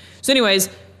 dude. So anyways,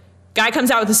 guy comes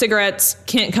out with the cigarettes.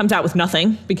 Kent comes out with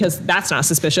nothing because that's not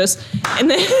suspicious. And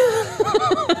then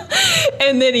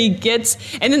and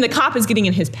then the cop is getting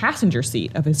in his passenger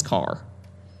seat of his car.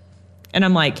 And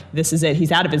I'm like, this is it.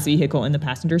 He's out of his vehicle in the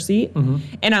passenger seat.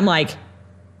 Mm-hmm. And I'm like,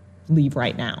 leave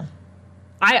right now.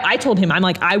 I told him, I'm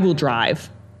like, I will drive.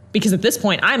 Because at this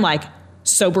point, I'm like,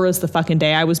 sober as the fucking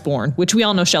day I was born, which we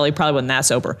all know Shelly probably wasn't that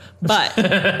sober. But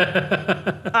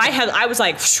I was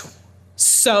like,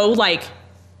 so like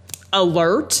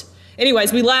alert.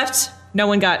 Anyways, we left. No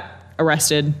one got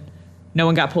arrested. No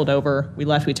one got pulled over. We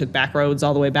left. We took back roads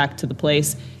all the way back to the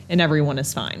place, and everyone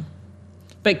is fine.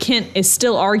 But Kent is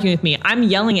still arguing with me. I'm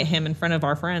yelling at him in front of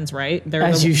our friends, right?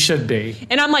 As you should be.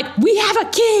 And I'm like, we have a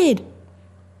kid.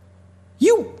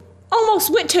 You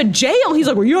almost went to jail. He's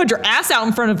like, well, you had your ass out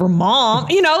in front of her mom.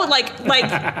 You know, like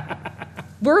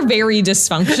we're very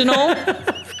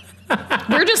dysfunctional.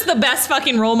 We're just the best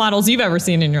fucking role models you've ever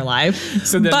seen in your life.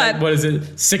 So then, like, what is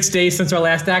it, 6 days since our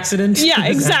last accident? Yeah,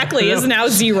 exactly. Is now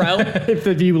 0.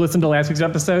 If you listened to last week's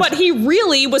episode. But he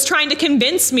really was trying to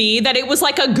convince me that it was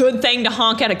like a good thing to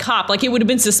honk at a cop. Like, it would have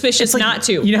been suspicious like, not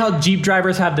to. You know how Jeep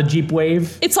drivers have the Jeep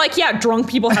wave? It's like, yeah, drunk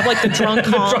people have like the drunk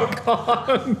honk. Drunk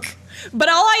honk. But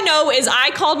all I know is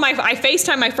I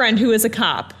FaceTimed my friend who is a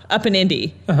cop up in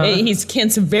Indy. Uh-huh. He's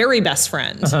Kent's very best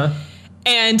friend. Uh-huh.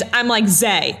 And I'm like,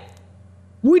 Zay,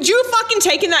 would you have fucking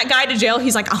taken that guy to jail?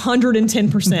 He's like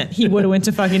 110%. He would have went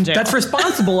to fucking jail. That's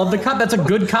responsible of the cop. That's a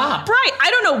good cop. Right.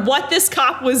 I don't know what this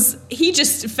cop was. He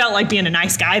just felt like being a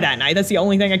nice guy that night. That's the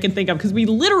only thing I can think of, because we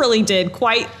literally did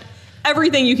quite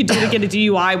everything you could do to get a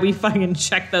DUI. We fucking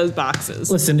checked those boxes.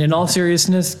 Listen, in all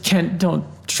seriousness, Kent, don't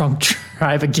drunk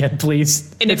drive again,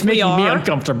 please. And it's making me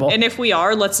uncomfortable. And if we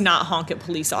are, let's not honk at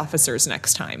police officers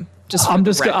next time.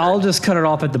 I'll just cut it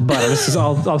off at the butt.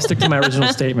 I'll stick to my original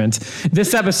statement.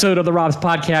 This episode of the Rob's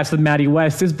Podcast with Maddie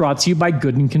West is brought to you by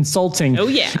Gooden Consulting. Oh,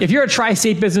 yeah. If you're a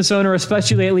tri-state business owner,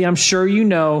 especially lately, I'm sure you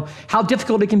know how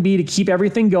difficult it can be to keep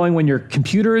everything going when your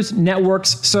computers,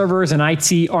 networks, servers, and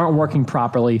IT aren't working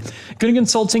properly. Gooden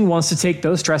Consulting wants to take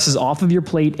those stresses off of your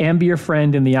plate and be your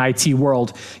friend in the IT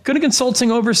world. Gooden Consulting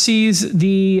oversees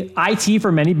the IT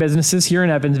for many businesses here in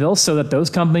Evansville so that those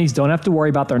companies don't have to worry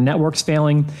about their networks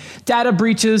failing, data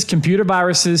breaches, computer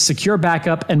viruses, secure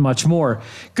backup, and much more.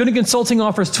 Gooden Consulting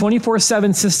offers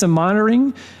 24/7 system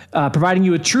monitoring, providing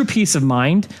you a true peace of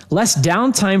mind, less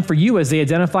downtime for you as they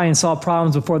identify and solve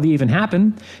problems before they even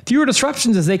happen, fewer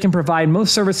disruptions as they can provide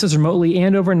most services remotely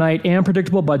and overnight, and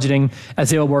predictable budgeting as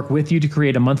they will work with you to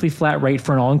create a monthly flat rate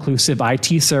for an all-inclusive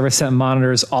IT service that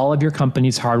monitors all of your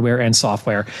company's hardware and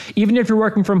software. Even if you're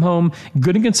working from home,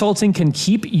 Gooden Consulting can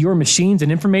keep your machines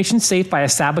and information safe by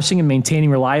establishing and maintaining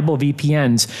reliable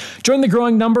VPNs. Join the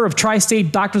growing number of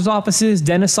tri-state doctors' offices,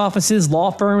 dentist offices,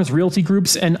 law firms, realty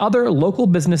groups, and other local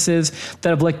businesses businesses that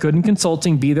have let Gooden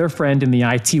Consulting be their friend in the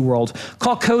IT world.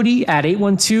 Call Cody at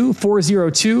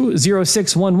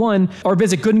 812-402-0611 or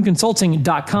visit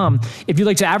goodenconsulting.com. If you'd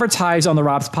like to advertise on the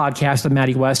Rob's Podcast with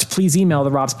Maddie West, please email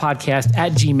the Rob's Podcast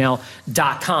at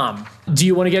gmail.com. Do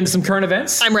you want to get into some current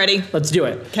events? I'm ready. Let's do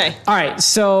it. Okay. All right.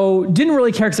 So didn't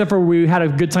really care except for we had a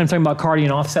good time talking about Cardi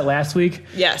and Offset last week.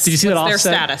 Yes. Did you see that What's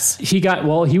Offset? their status? He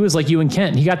was like you and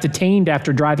Kent. He got detained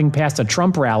after driving past a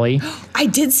Trump rally. I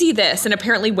did see this, and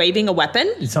apparently waving a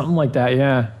weapon. Something like that,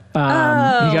 yeah.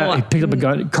 He picked up a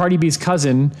gun. Cardi B's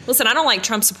cousin. Listen, I don't like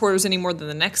Trump supporters any more than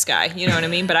the next guy. You know what I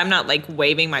mean? But I'm not like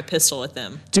waving my pistol at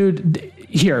them. Dude,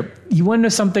 here, you want to know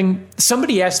something?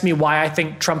 Somebody asked me why I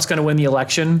think Trump's going to win the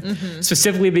election,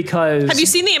 specifically because... Have you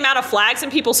seen the amount of flags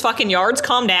in people's fucking yards?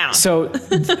 Calm down. So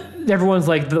everyone's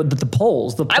like, the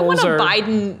polls. The polls I want a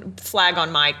Biden flag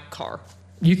on my car.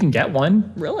 You can get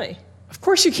one. Really? Of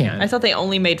course you can. I thought they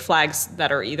only made flags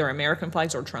that are either American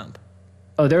flags or Trump.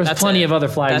 Oh, there's plenty of other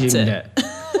flags you can get.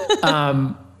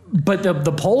 But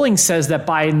the polling says that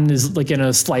Biden is like in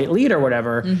a slight lead or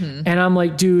whatever. And I'm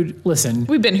like, dude, listen.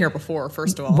 We've been here before,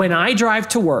 first of all. When I drive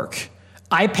to work,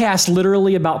 I pass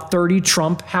literally about 30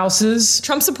 Trump houses.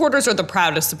 Trump supporters are the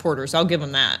proudest supporters. I'll give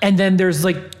them that. And then there's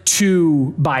like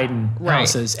 2 Biden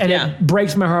houses. And it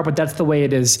breaks my heart, but that's the way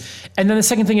it is. And then the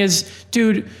second thing is,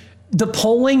 dude, the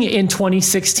polling in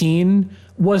 2016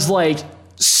 was like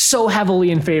so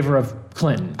heavily in favor of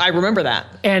Clinton. I remember that.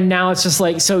 And now it's just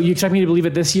like, so you expect me to believe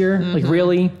it this year? Like,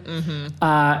 really?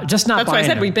 Just not That's why I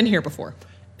said it. we've been here before.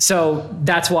 So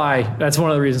that's one of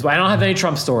the reasons why I don't have any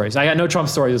Trump stories. I got no Trump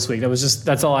story this week.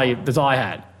 That's all I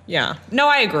had. Yeah. No,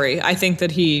 I agree. I think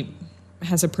that he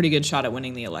has a pretty good shot at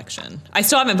winning the election. I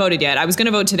still haven't voted yet. I was going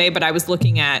to vote today, but I was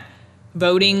looking at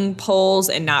voting polls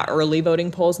and not early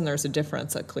voting polls, and there's a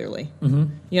difference, clearly. You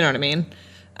know what I mean?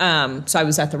 So I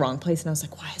was at the wrong place, and I was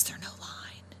like, why is there no line?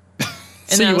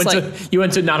 And so then you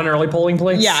went to not an early polling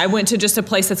place? Yeah, I went to just a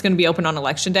place that's going to be open on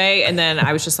election day, and then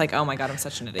I was just like, oh my God, I'm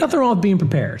such an idiot. Nothing wrong with being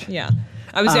prepared. Yeah.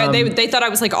 I was there. They thought I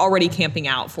was like already camping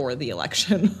out for the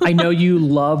election. I know you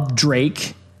love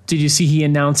Drake. Did you see he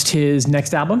announced his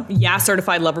next album? Yeah,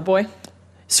 Certified Lover Boy.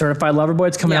 Certified Lover Boy.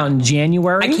 It's coming out in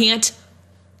January. I can't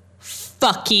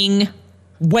fucking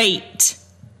wait.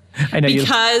 I know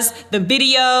because the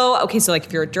video, okay, so like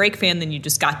if you're a Drake fan, then you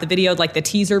just got the video, like the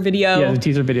teaser video. Yeah, the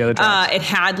teaser video. It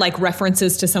had like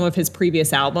references to some of his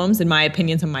previous albums. In my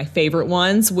opinion, some of my favorite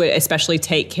ones, especially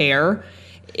Take Care.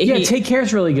 Take Care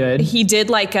is really good. He did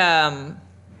like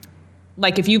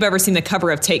if you've ever seen the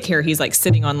cover of Take Care, he's like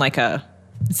sitting at like a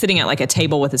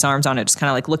table with his arms on it, just kind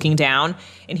of like looking down.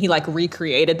 And he like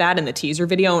recreated that in the teaser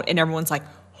video. And everyone's like,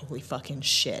 holy fucking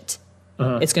shit.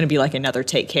 It's going to be like another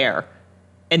Take Care.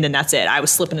 And then that's it. I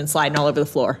was slipping and sliding all over the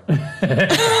floor.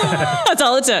 That's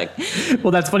all it took.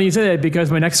 Well, that's funny you say that because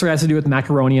my next story has to do with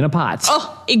macaroni in a pot.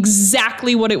 Oh,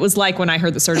 exactly what it was like when I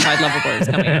heard the Certified Lover Boy was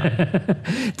coming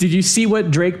out. Did you see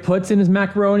what Drake puts in his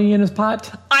macaroni in his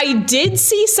pot? I did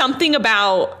see something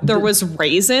about there was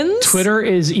raisins. Twitter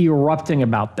is erupting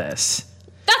about this.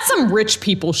 That's some rich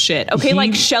people shit. Okay,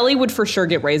 like Shelly would for sure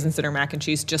get raisins in her mac and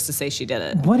cheese just to say she did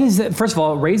it. What is it? First of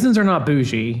all, raisins are not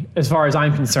bougie as far as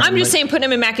I'm concerned. I'm just saying putting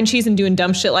them in mac and cheese and doing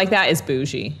dumb shit like that is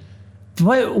bougie.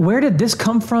 Where did this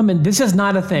come from? And this is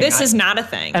not a thing. This is not a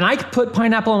thing. And I could put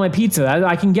pineapple on my pizza.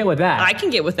 I can get with that. I can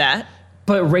get with that.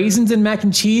 But raisins and mac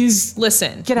and cheese?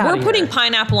 Listen, get out of here. We're putting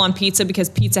pineapple on pizza because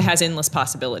pizza has endless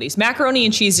possibilities. Macaroni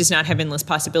and cheese does not have endless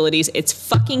possibilities. It's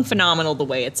fucking phenomenal the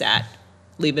way it's at.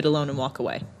 Leave it alone and walk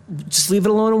away. Just leave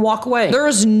it alone and walk away.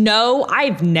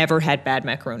 I've never had bad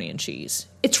macaroni and cheese.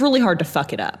 It's really hard to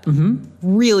fuck it up.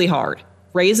 Really hard.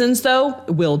 Raisins, though,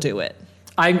 will do it.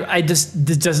 I just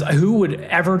who would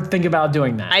ever think about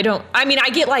doing that? I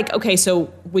get like, okay, so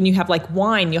when you have like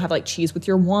wine, you'll have like cheese with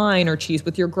your wine or cheese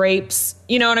with your grapes.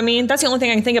 You know what I mean? That's the only thing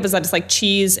I can think of is that it's like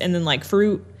cheese and then like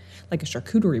fruit, like a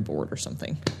charcuterie board or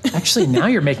something. Actually, now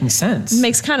you're making sense. It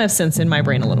makes kind of sense in my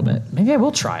brain a little bit. Maybe I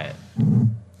will try it.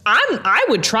 I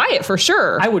would try it for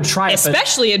sure. I would try it.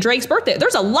 Especially at Drake's birthday.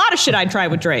 There's a lot of shit I'd try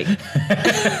with Drake.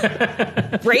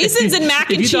 Raisins and mac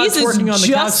and cheese is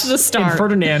just the start. And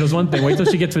Ferdinand was one thing. Wait till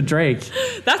she gets with Drake.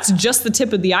 That's just the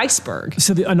tip of the iceberg.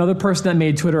 So another person that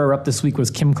made Twitter erupt this week was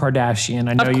Kim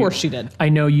Kardashian. Of course she did. I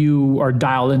know you are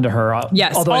dialed into her.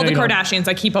 Yes, all the Kardashians.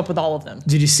 I keep up with all of them.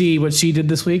 Did you see what she did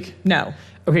this week? No.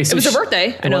 Okay, so it was her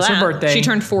birthday. I know that. It was her birthday. She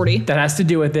turned 40. That has to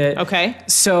do with it. Okay.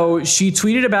 So she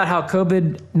tweeted about how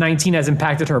COVID-19 has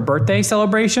impacted her birthday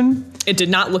celebration. It did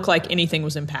not look like anything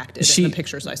was impacted in the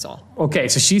pictures I saw. Okay,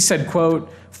 so she said,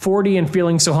 quote, 40 and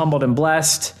feeling so humbled and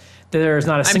blessed. There's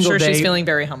not a I'm single sure day she's feeling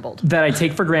very humbled that I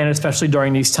take for granted, especially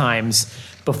during these times.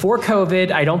 Before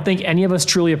COVID, I don't think any of us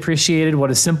truly appreciated what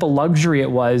a simple luxury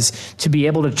it was to be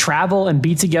able to travel and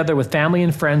be together with family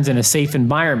and friends in a safe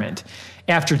environment.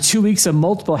 After 2 weeks of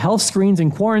multiple health screens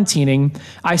and quarantining,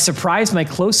 I surprised my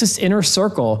closest inner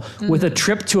circle with a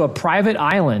trip to a private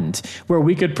island where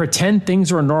we could pretend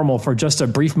things were normal for just a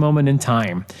brief moment in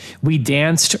time. We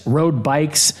danced, rode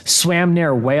bikes, swam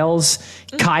near whales,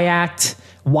 kayaked,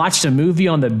 watched a movie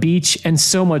on the beach, and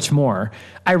so much more.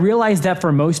 I realize that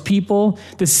for most people,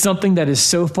 this is something that is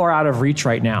so far out of reach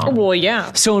right now. Well,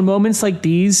 yeah. So in moments like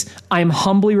these, I'm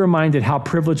humbly reminded how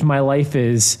privileged my life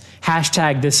is.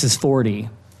 Hashtag this is 40.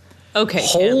 Okay,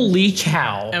 Kim. Holy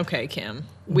cow. Okay, Kim.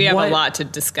 We have a lot to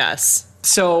discuss.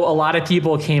 So a lot of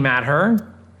people came at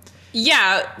her.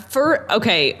 Yeah,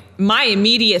 my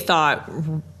immediate thought,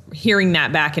 hearing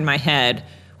that back in my head,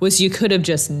 was you could have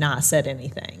just not said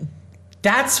anything.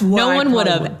 That's what no one would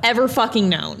have ever fucking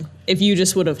known if you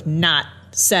just would have not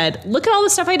said, look at all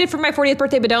the stuff I did for my 40th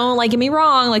birthday, but don't get me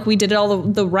wrong, we did it all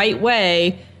the right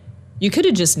way. You could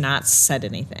have just not said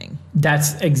anything.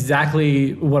 That's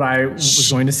exactly what I was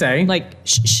going to say.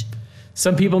 Shh.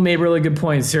 Some people made really good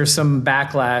points. Here's some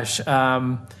backlash.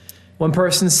 One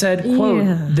person said,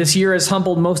 quote, this year has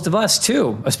humbled most of us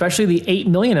too, especially the 8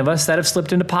 million of us that have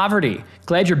slipped into poverty.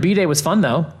 Glad your B-Day was fun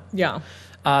though. Yeah.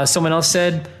 Someone else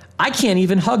said, I can't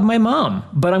even hug my mom,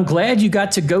 but I'm glad you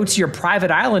got to go to your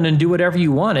private island and do whatever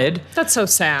you wanted. That's so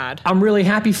sad. I'm really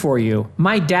happy for you.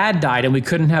 My dad died and we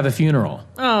couldn't have a funeral.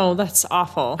 Oh, that's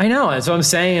awful. I know. That's what I'm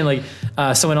saying.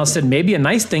 Someone else said, maybe a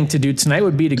nice thing to do tonight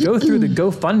would be to go through the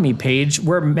GoFundMe page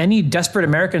where many desperate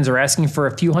Americans are asking for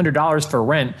a few $100s for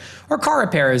rent or car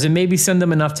repairs and maybe send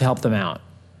them enough to help them out.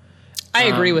 I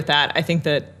agree with that. I think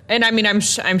that, and I mean, I'm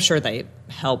sure they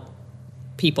help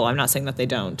people. I'm not saying that they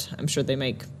don't. I'm sure they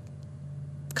make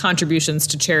contributions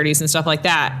to charities and stuff like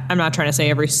that. I'm not trying to say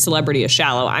every celebrity is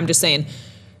shallow. I'm just saying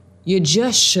you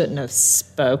just shouldn't have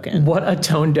spoken. What a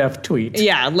tone-deaf tweet.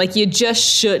 Yeah, you just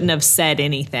shouldn't have said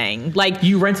anything.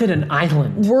 You rented an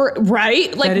island. We're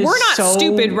not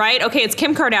stupid, right? Okay, it's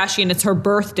Kim Kardashian. It's her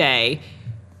birthday.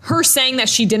 Her saying that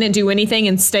she didn't do anything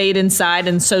and stayed inside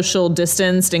and social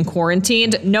distanced and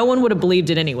quarantined, no one would have believed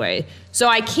it anyway. So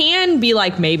I can be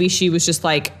maybe she was just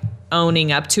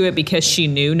owning up to it because she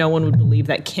knew no one would believe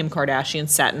that Kim Kardashian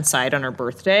sat inside on her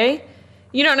birthday.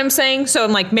 You know what I'm saying? So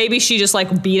I'm maybe she just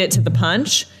beat it to the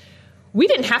punch. We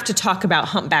didn't have to talk about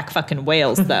humpback fucking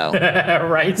whales though.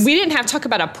 Right. We didn't have to talk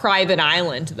about a private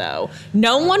island though.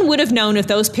 No one would have known if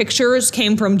those pictures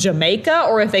came from Jamaica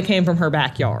or if they came from her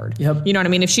backyard. Yep. You know what I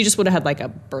mean? If she just would have had a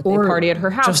birthday party at her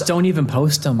house. Just don't even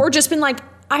post them. Or just been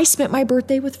I spent my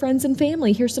birthday with friends and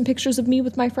family. Here's some pictures of me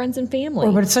with my friends and family.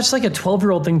 But it's such a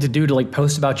 12-year-old thing to do to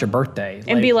post about your birthday.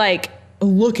 And be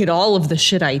look at all of the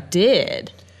shit I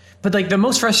did. But the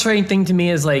most frustrating thing to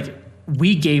me is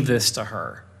we gave this to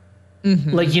her.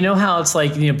 Mm-hmm. You know how it's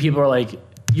people are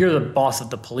you're the boss of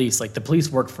the police. The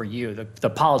police work for you. The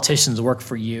politicians work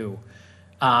for you.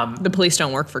 The police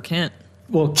don't work for Kent.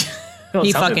 Well,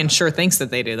 he fucking sure thinks that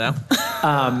they do, though.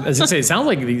 As I say, it sounds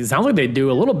like they do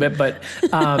a little bit, but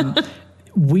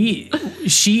we,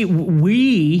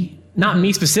 not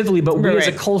me specifically, but we as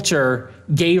a culture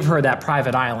gave her that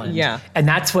private island. Yeah, and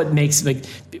that's what makes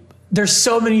there's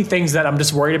so many things that I'm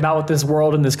just worried about with this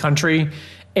world and this country,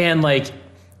 and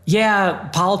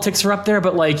politics are up there,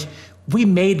 but we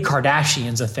made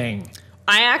Kardashians a thing.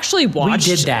 I actually watched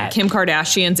Kim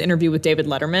Kardashian's interview with David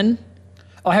Letterman.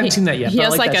 Oh, I haven't seen that yet. He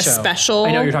has a special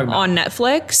I know what you're talking about. on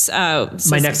Netflix.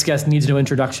 My next guest needs no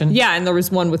introduction. Yeah, and there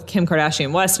was one with Kim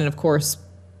Kardashian West, and of course,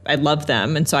 I love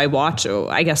them, and so I watch.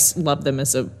 I guess love them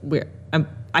is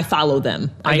I follow them.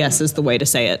 I guess is the way to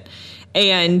say it.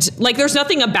 And there's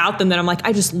nothing about them that I'm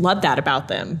I just love that about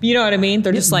them. You know what I mean?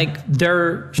 They're just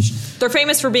they're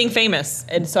famous for being famous,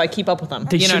 and so I keep up with them.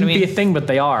 They shouldn't be a thing, but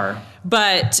they are.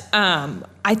 But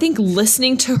I think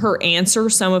listening to her answer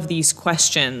some of these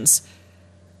questions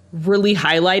really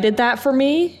highlighted that for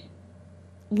me.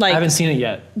 I haven't seen it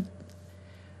yet.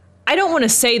 I don't want to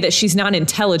say that she's not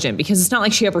intelligent because it's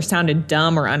not she ever sounded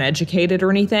dumb or uneducated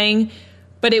or anything,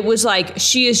 but it was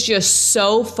she is just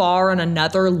so far on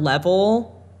another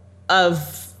level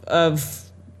of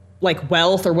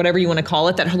wealth or whatever you want to call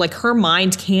it that her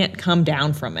mind can't come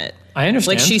down from it. I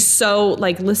understand. She's so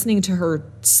listening to her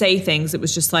say things, it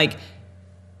was just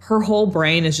her whole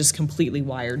brain is just completely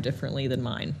wired differently than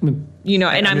mine. You know,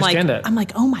 and I'm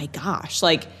oh my gosh,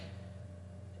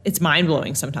 it's mind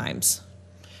blowing sometimes.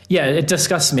 Yeah, it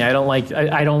disgusts me. I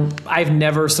don't I've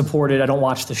never supported, I don't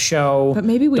watch the show. But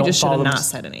maybe we just should have not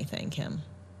said anything, Kim.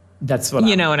 That's what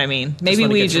you know what I mean. Maybe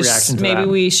we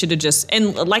should have just,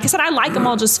 and like I said, I like them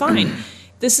all just fine.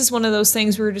 This is one of those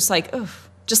things where we're just like, ugh,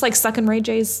 just like sucking Ray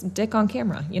J's dick on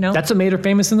camera, you know? That's what made her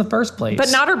famous in the first place.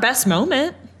 But not her best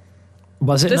moment.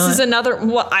 Was it This not? is another,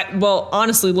 well,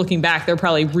 honestly, looking back, they're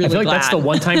probably really glad. I feel like that's the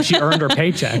one time she earned her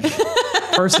paycheck,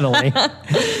 personally.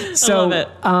 So I love it.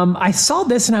 I saw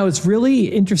this and I was really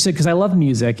interested because I love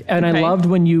music. And I loved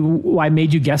when I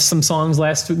made you guess some songs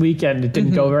last week and it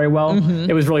didn't go very well.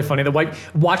 It was really funny.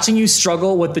 Watching you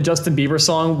struggle with the Justin Bieber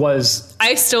song was...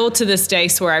 I still, to this day,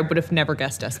 swear I would have never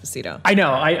guessed Despacito. I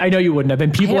know. I know you wouldn't have.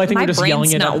 And people, I think, were just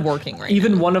yelling it My brain's up. not working right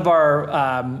Even now. one of our...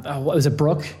 what was it,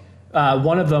 Brooke?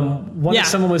 One of them,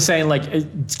 someone was saying like,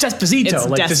 it's Despacito, It's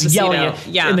like Despacito. just yelling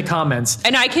it in the comments.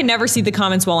 And I can never see the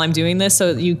comments while I'm doing this,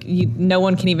 so no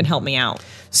one can even help me out.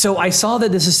 So I saw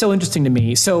that this is so interesting to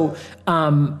me. So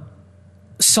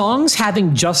songs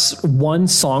having just one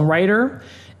songwriter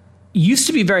used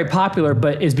to be very popular,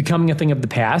 but is becoming a thing of the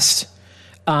past.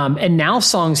 And now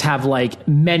songs have like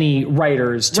many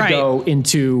writers to go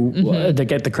into to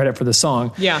get the credit for the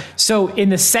song. Yeah. So in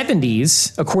the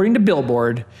 70s, according to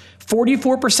Billboard,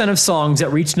 44% of songs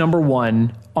that reached number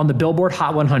one on the Billboard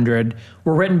Hot 100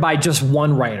 were written by just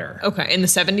one writer. Okay. In the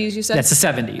 70s, you said? That's the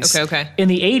 70s. Okay. In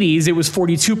the 80s, it was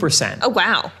 42%. Oh,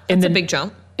 wow. That's a big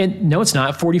jump. No, it's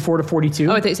not. 44 to 42.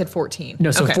 Oh, I thought you said 14.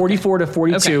 No, so 44 to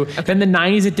 42. Okay. Then the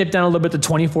 90s, it dipped down a little bit to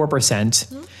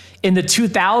 24%. In the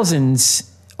 2000s,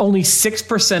 only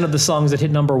 6% of the songs that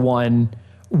hit number one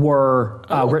were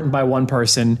written by one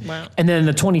person. Wow. And then in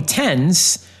the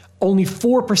 2010s, only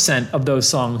 4% of those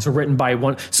songs were written by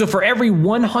one. So for every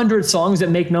 100 songs that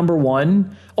make number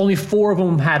one, only 4 of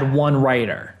them had one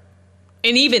writer.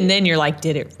 And even then, you're like,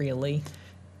 did it really?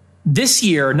 This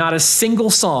year, not a single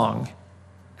song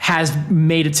has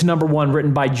made it to number one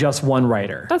written by just one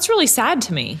writer. That's really sad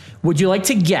to me. Would you like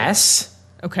to guess?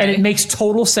 Okay. And it makes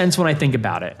total sense when I think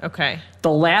about it. Okay. The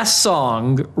last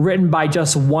song written by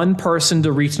just one person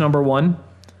to reach number one,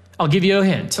 I'll give you a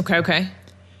hint. Okay.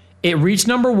 It reached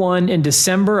number one in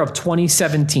December of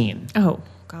 2017. Oh,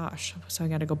 gosh. So I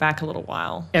got to go back a little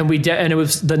while. And and it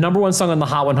was the number one song on the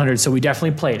Hot 100, so we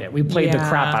definitely played it. We played the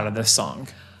crap out of this song.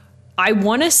 I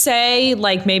want to say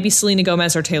like maybe Selena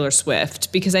Gomez or Taylor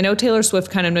Swift, because I know Taylor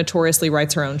Swift kind of notoriously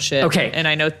writes her own shit. Okay. And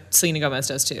I know Selena Gomez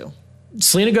does too.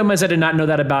 Selena Gomez, I did not know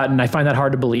that about, and I find that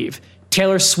hard to believe.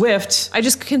 Taylor Swift. I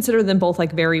just consider them both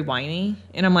like very whiny.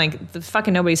 And I'm like, the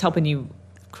fucking nobody's helping you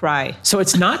cry. So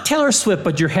it's not Taylor Swift,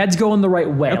 but your head's going the right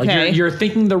way. Okay. Like you're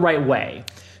thinking the right way.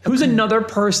 Who's another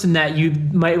person that you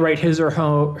might write his or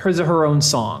her own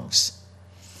songs?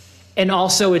 And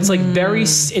also it's like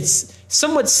it's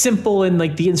somewhat simple in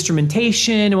like the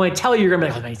instrumentation. And when I tell you, you're gonna be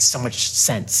like, oh, that makes so much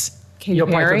sense. Katy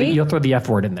Perry? You'll throw the F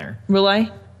word in there. Will I?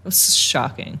 It's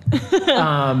shocking.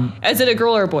 Is it a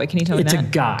girl or a boy? Can you tell me It's that? a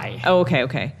guy. Oh,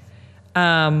 okay.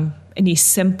 And he's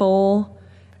simple.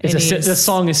 The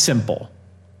song is simple.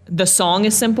 The song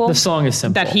is simple? The song is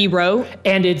simple. That he wrote?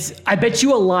 And I bet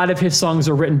you a lot of his songs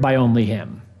are written by only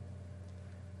him.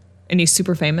 And he's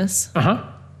super famous? Uh-huh.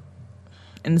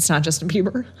 And it's not Justin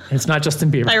Bieber? It's not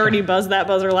Justin Bieber. I already buzzed that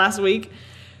buzzer last week.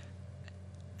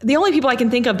 The only people I can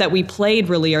think of that we played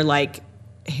really are like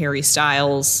Harry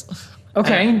Styles.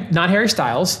 Okay, not Harry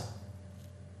Styles.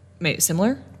 Maybe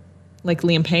similar? Like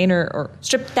Liam Payne or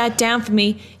Strip That Down For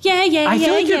Me. Yeah. I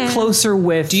feel like you're closer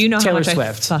with Do you know Taylor how much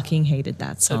Swift. I fucking hated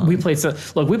that song? We played some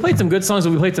good songs,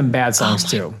 but we played some bad songs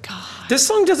too. God. This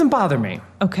song doesn't bother me.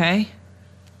 Okay.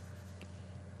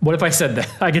 What if I said that?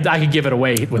 I could give it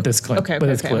away with this clip. Okay.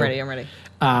 Clue. I'm ready.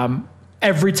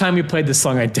 Every time we played this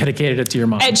song, I dedicated it to your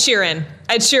mom. Ed Sheeran.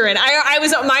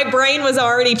 My brain was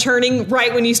already turning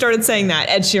right when you started saying that.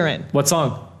 Ed Sheeran. What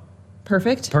song?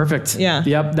 Perfect? Perfect. Yeah.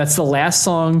 Yep, that's the last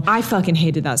song. I fucking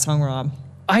hated that song, Rob.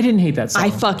 I didn't hate that song. I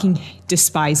fucking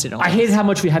despised it. I hated how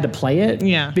much we had to play it.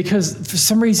 Yeah. Because for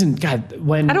some reason, God,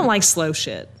 I don't like slow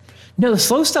shit. No, the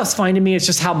slow stuff's fine to me. It's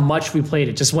just how much we played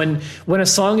it. Just when a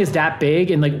song is that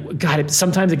big and like, God,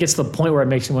 sometimes it gets to the point where it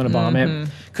makes me want to vomit.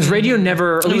 Because radio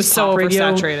never, at least so pop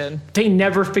radio, oversaturated. They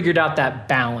never figured out that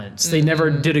balance. They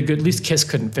never did a good, at least Kiss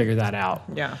couldn't figure that out.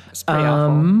 Yeah, it's pretty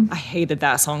awful. I hated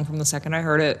that song from the second I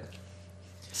heard it.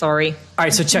 Sorry. All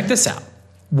right, so check this out.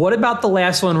 What about the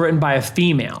last one written by a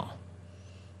female?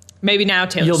 Maybe now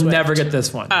Taylor You'll Swift. never get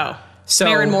this one. Oh. So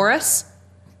Maren Morris?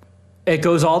 It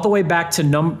goes all the way back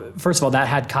to first of all, that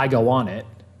had Kygo on it.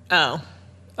 Oh.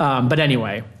 But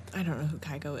anyway. I don't know who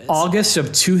Kygo is. August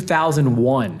of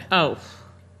 2001. Oh.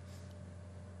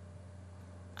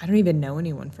 I don't even know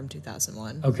anyone from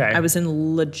 2001. Okay. I was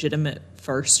in legitimate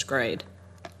first grade.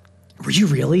 Were you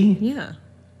really? Yeah.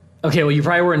 Okay, well, you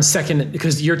probably were in second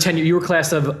because you were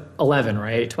class of 11,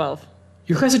 right? 12.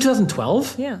 You were class of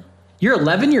 2012? Yeah. You're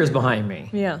 11 years behind me.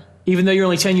 Yeah. Even though you're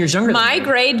only 10 years younger than me. My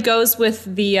grade goes with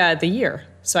the year.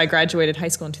 So I graduated high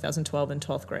school in 2012 in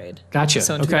 12th grade. Gotcha.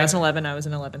 So in 2011, I was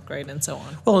in 11th grade and so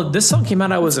on. Well, this song came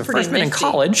out, I was a freshman in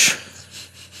college.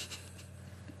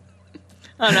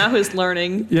 Oh, now who's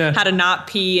learning how to not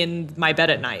pee in my bed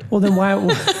at night? Well, then why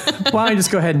don't I just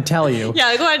go ahead and tell you?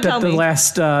 Yeah, go ahead and tell me. The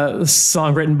last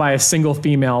song written by a single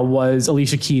female was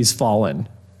Alicia Keys' Fallen.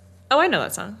 Oh, I know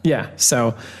that song. Yeah,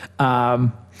 so...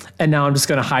 and now I'm just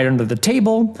going to hide under the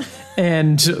table.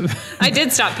 And I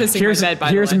did stop pissing my bed, by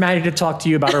the way. Here's Maddie to talk to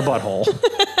you about her butthole.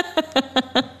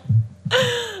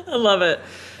 I love it.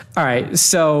 All right.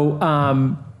 So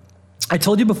I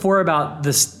told you before about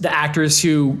the actors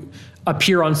who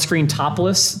appear on screen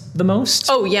topless the most.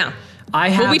 Oh, yeah.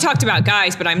 We talked about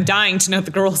guys, but I'm dying to know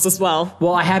the girls as well.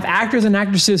 Well, I have actors and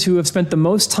actresses who have spent the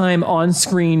most time on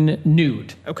screen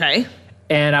nude. Okay.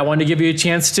 And I wanted to give you a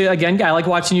chance to, again, I like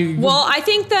watching you. Well, I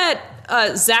think that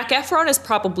Zac Efron is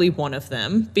probably one of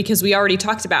them because we already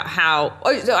talked about how,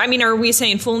 I mean, are we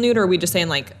saying full nude or are we just saying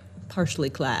like partially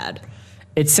clad?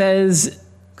 It says...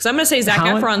 Because I'm going to say Zac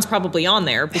Efron's probably on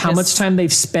there. How much time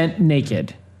they've spent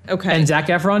naked. Okay. And Zac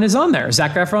Efron is on there.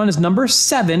 Zac Efron is number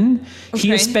 7. Okay. He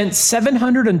has spent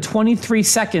 723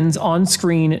 seconds on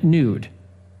screen nude.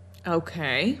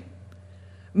 Okay.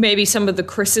 Maybe some of the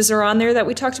Chris's are on there that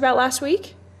we talked about last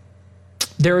week?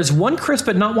 There is one Chris,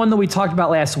 but not one that we talked about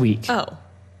last week. Oh.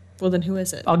 Well, then who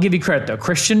is it? I'll give you credit, though.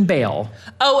 Christian Bale.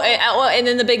 Oh, and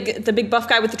then the big buff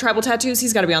guy with the tribal tattoos,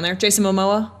 he's got to be on there. Jason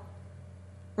Momoa.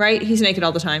 Right? He's naked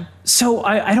all the time. So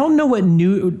I don't know what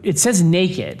nude... It says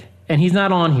naked, and he's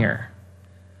not on here.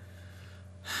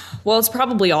 Well, it's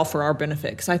probably all for our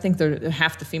benefit because I think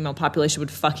half the female population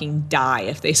would fucking die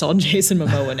if they saw Jason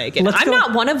Momoa naked. I'm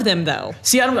not one of them, though.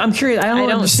 See, I'm curious. I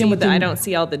don't understand what I don't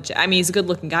see all the... I mean, he's a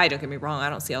good-looking guy. Don't get me wrong.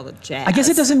 I don't see all the jazz. I guess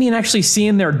it doesn't mean actually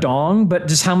seeing their dong, but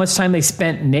just how much time they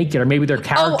spent naked, or maybe their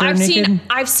character naked.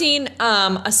 I've seen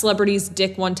a celebrity's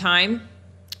dick one time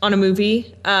on a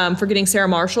movie, Forgetting Sarah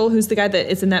Marshall, who's the guy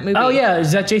that is in that movie. Oh, yeah.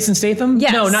 Is that Jason Statham?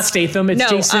 Yes. No, not Statham. It's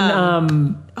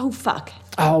Jason... oh, fuck.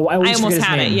 Oh, I almost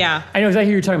had it, yeah. I know exactly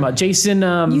who you're talking about. Jason...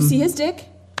 you see his dick?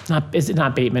 Is it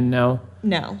not Bateman? No.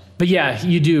 No. But yeah,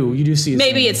 you do. You do see his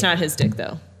Maybe name. It's not his dick,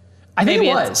 though. I think it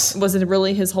was. Was it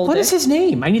really his whole dick? What is his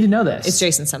name? I need to know this. It's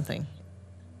Jason something.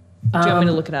 Do you want me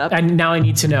to look it up? Now I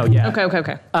need to know, yeah.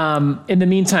 Okay. In the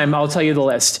meantime, I'll tell you the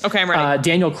list. Okay, I'm ready.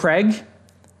 Daniel Craig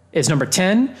is number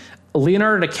 10.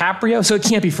 Leonardo DiCaprio, so it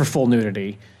can't be for full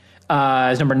nudity,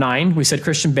 is number 9. We said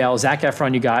Christian Bale. Zac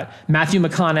Efron you got. Matthew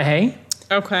McConaughey.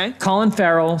 Okay. Colin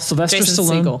Farrell. Sylvester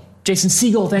Stallone. Jason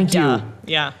Segel, thank you.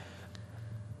 Yeah.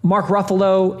 Mark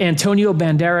Ruffalo, Antonio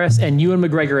Banderas, and Ewan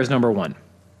McGregor is number 1.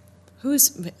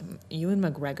 Who's Ewan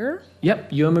McGregor?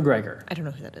 Yep, Ewan McGregor. I don't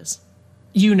know who that is.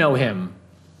 You know him.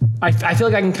 I feel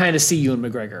like I can kind of see Ewan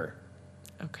McGregor.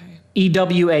 Okay.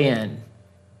 EWAN.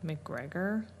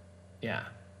 McGregor? Yeah.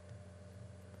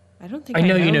 I don't think I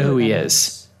know you know who he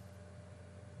is.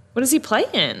 What does he play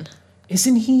in?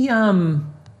 Isn't he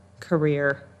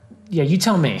Career. Yeah, you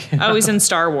tell me. Oh, he's in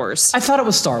Star Wars. I thought it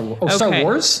was Star Wars. Oh, okay. Star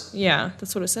Wars? Yeah,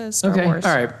 that's what it says. Star Wars.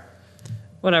 All right.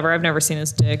 Whatever, I've never seen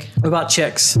his dick. What about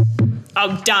chicks?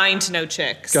 I'm dying to know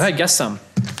chicks. Go ahead, guess some.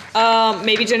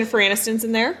 Maybe Jennifer Aniston's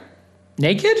in there.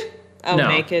 Naked? Oh, no.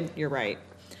 Naked. You're right.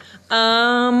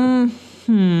 Some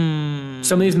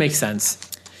of these make sense.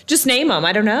 Just name them.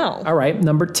 I don't know. All right,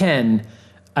 number 10.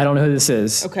 I don't know who this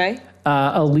is. Okay.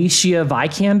 Alicia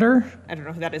Vikander. I don't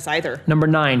know who that is either. Number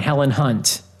 9, Helen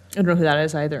Hunt. I don't know who that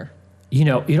is either. You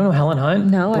don't know Helen Hunt?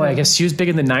 No. Boy, I guess she was big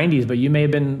in the 90s, but you may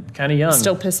have been kind of young.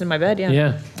 Still pissing my bed, yeah.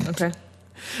 Yeah. Okay.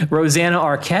 Rosanna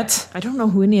Arquette. I don't know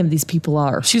who any of these people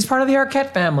are. She's part of the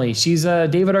Arquette family. She's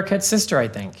David Arquette's sister, I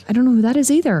think. I don't know who that is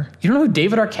either. You don't know who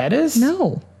David Arquette is? No.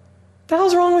 What the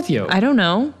hell's wrong with you? I don't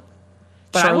know.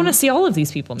 But I want to see all of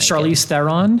these people naked. Charlize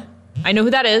Theron. I know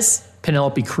who that is.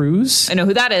 Penelope Cruz. I know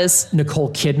who that is.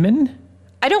 Nicole Kidman.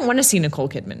 I don't want to see Nicole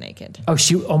Kidman naked.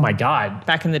 Oh my God.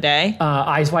 Back in the day.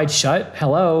 Eyes Wide Shut.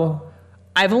 Hello.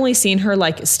 I've only seen her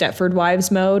like Stepford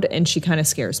Wives mode, and she kind of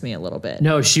scares me a little bit.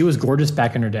 No, she was gorgeous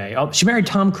back in her day. Oh, she married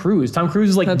Tom Cruise. Tom Cruise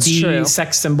is like the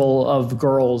sex symbol of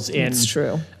girls in. That's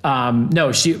true.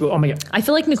 No, oh my God. I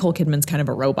feel like Nicole Kidman's kind of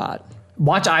a robot.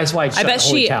 Watch Eyes Wide Shut.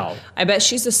 I bet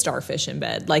she's a starfish in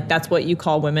bed. Like that's what you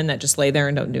call women that just lay there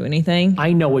and don't do anything.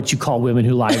 I know what you call women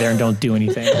who lie there and don't do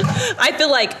anything. I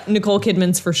feel like Nicole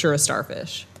Kidman's for sure a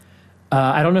starfish.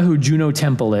 I don't know who Juno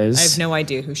Temple is. I have no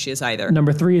idea who she is either.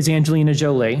 Number 3 is Angelina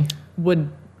Jolie.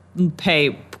 Would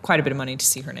pay quite a bit of money to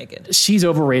see her naked. She's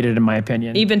overrated in my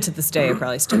opinion. Even to this day, I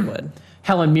probably still would.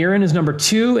 Helen Mirren is number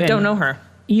 2. And Don't know her.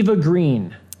 Eva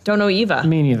Green. Don't know Eva.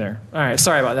 Me neither. All right,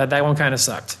 sorry about that. That one kind of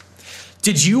sucked.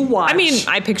 Did you watch? I mean,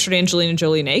 I pictured Angelina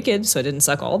Jolie naked, so it didn't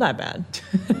suck all that bad.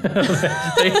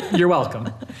 You're welcome.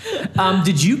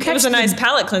 Did you catch? It was a nice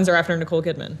palate cleanser after Nicole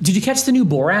Kidman. Did you catch the new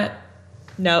Borat?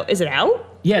 No, is it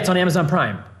out? Yeah, it's on Amazon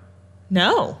Prime.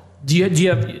 No. Do you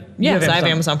have? Yes, I have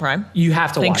Amazon Prime. You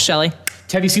have to watch. Thanks, Shelley.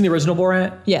 Have you seen the original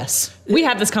Borat? Yes. We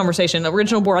had this conversation. The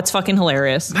original Borat's fucking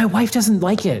hilarious. My wife doesn't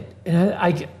like it.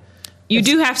 And You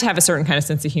do have to have a certain kind of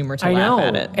sense of humor to laugh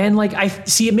at it. And like,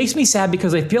 it makes me sad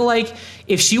because I feel like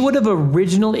if we would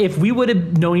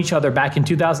have known each other back in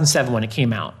 2007 when it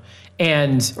came out,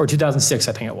 or 2006,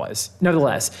 I think it was.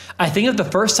 Nevertheless, I think if the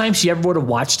first time she ever would have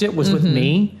watched it was with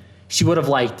me, she would have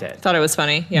liked it. Thought it was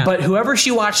funny, yeah. But whoever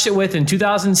she watched it with in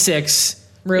 2006,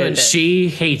 ruined it. She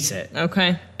hates it.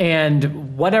 Okay.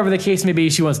 And whatever the case may be,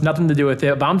 she wants nothing to do with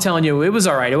it. But I'm telling you, it was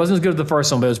all right. It wasn't as good as the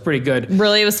first one, but it was pretty good.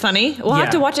 Really, it was funny? We'll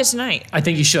have to watch it tonight. I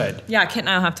think you should. Yeah, Kit and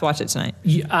I'll have to watch it tonight.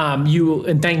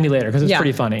 And thank me later because it's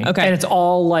pretty funny. Okay. And it's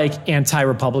all like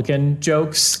anti-Republican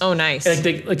jokes. Oh, nice.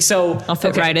 So I'll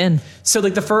fit right in. So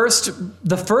like the first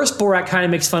Borat kind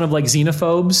of makes fun of like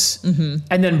xenophobes,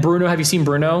 and then Bruno. Have you seen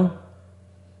Bruno?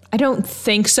 I don't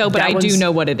think so, but I do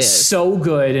know what it is. So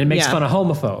good, and it makes fun of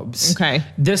homophobes. Okay.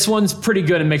 This one's pretty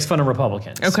good and makes fun of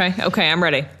Republicans. Okay, I'm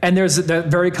ready. And there's the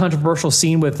very controversial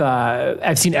scene with,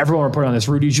 I've seen everyone report on this,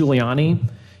 Rudy Giuliani.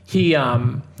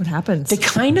 What happens? They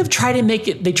kind of try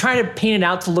to paint it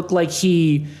out to look like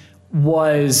he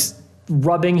was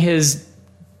rubbing his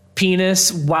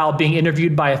penis while being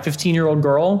interviewed by a 15-year-old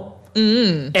girl.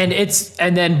 And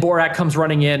then Borat comes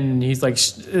running in and he's like,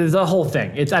 the whole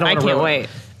thing. I can't wait.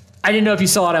 I didn't know if you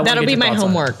saw it. That'll be my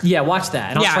homework. Yeah, watch that.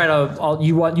 And I'll try to.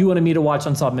 You wanted me to watch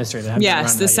Unsolved Mysteries.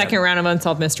 Yes, the second round of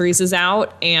Unsolved Mysteries is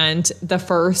out, and the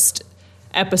first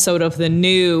episode of the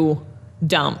new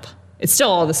dump. It's still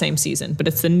all the same season, but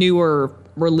it's the newer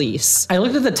release. I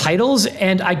looked at the titles,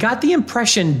 and I got the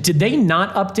impression: did they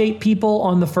not update people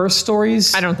on the first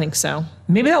stories? I don't think so.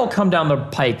 Maybe that will come down the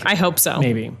pike. I hope so.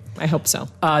 Maybe. I hope so.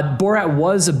 Borat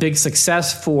was a big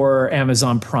success for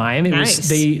Amazon Prime. Nice.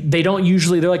 They don't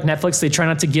usually, they're like Netflix, they try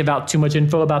not to give out too much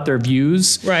info about their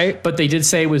views. Right. But they did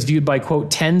say it was viewed by, quote,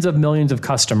 tens of millions of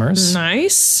customers.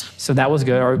 Nice. So that was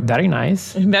good, or very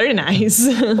nice. Very nice.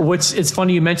 Which, it's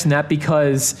funny you mentioned that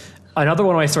because another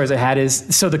one of my stories I had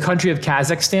is, so the country of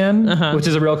Kazakhstan, which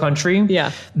is a real country,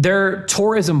 their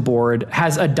tourism board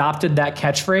has adopted that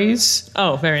catchphrase.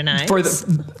 Oh, very nice.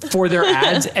 For their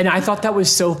ads, and I thought that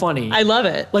was so funny. I love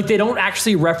it. Like, they don't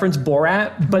actually reference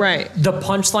Borat, but right. the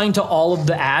punchline to all of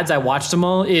the ads, I watched them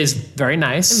all, is very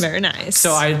nice. Very nice.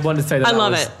 So I wanted to say that. I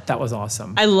love it. That was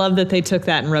awesome. I love that they took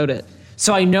that and wrote it.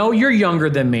 So I know you're younger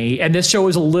than me, and this show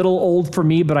was a little old for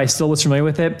me, but I still was familiar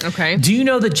with it. Okay. Do you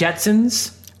know the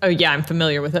Jetsons? Oh, yeah, I'm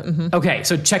familiar with it. Mm-hmm. Okay,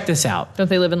 so check this out. Don't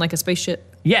they live in like a spaceship?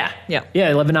 Yeah. Yeah. Yeah,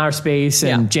 they live in outer space,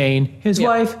 and Jane, his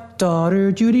wife,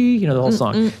 daughter, Judy, the whole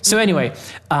song. So anyway,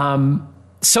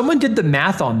 someone did the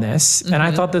math on this, and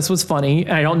I thought this was funny,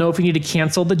 and I don't know if we need to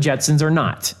cancel the Jetsons or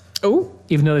not. Oh.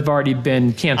 Even though they've already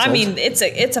been canceled. I mean, it's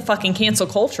a fucking cancel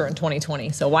culture in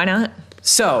 2020, so why not?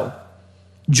 So,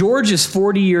 George is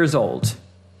 40 years old.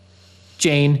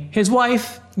 Jane, his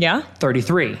wife,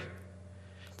 33.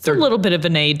 It's a little bit of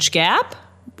an age gap.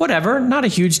 Whatever, not a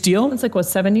huge deal. It's like, what,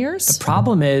 7 years? The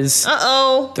problem is,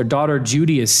 their daughter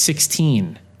Judy is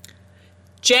 16.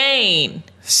 Jane.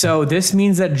 So this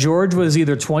means that George was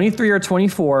either 23 or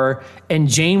 24, and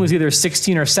Jane was either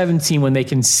 16 or 17 when they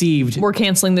conceived. We're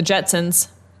canceling the Jetsons.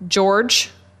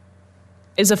 George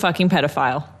is a fucking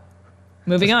pedophile.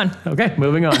 Moving on. Okay,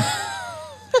 moving on.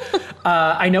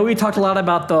 I know we talked a lot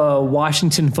about the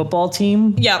Washington football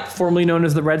team. Yep. Formerly known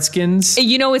as the Redskins.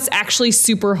 You know, it's actually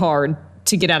super hard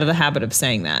to get out of the habit of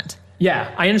saying that.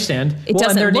 Yeah, I understand. It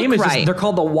doesn't and their look name is right. They're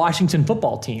called the Washington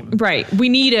football team. Right. We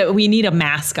need a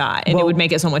mascot, and it would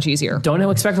make it so much easier. Don't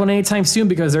expect one anytime soon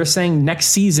because they're saying next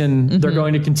season they're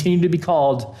going to continue to be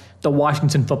called the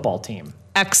Washington football team.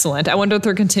 Excellent. I wonder if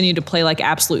they'll continue to play like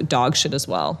absolute dog shit as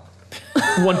well.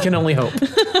 One can only hope.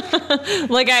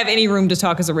 Like I have any room to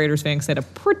talk as a Raiders fan because I had a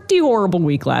pretty horrible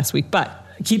week last week, but...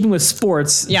 Keeping with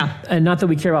sports, and not that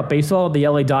we care about baseball, the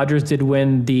LA Dodgers did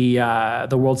win the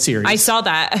World Series. I saw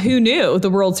that. Who knew the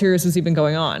World Series was even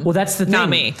going on? Well, that's the thing. Not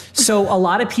me. So a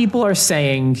lot of people are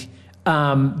saying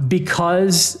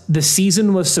because the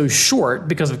season was so short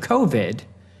because of COVID.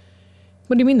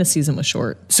 What do you mean the season was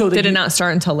short? So did it not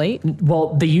start until late?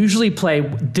 Well, they usually play,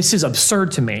 this is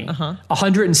absurd to me,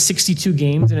 162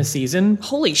 games in a season.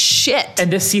 Holy shit.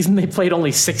 And this season they played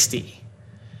only 60.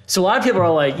 So a lot of people are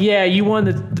like, yeah, you won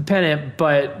the pennant,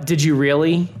 but did you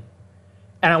really?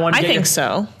 And I think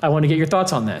so. I want to get your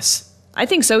thoughts on this. I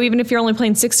think so. Even if you're only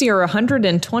playing 60 or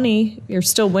 120, you're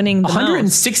still winning the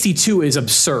 162 most. Is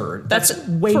absurd. That's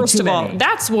way first too of all, many.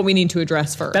 that's what we need to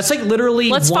address first. That's like literally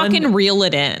Let's fucking reel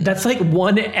it in. That's like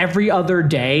one every other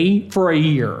day for a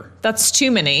year. That's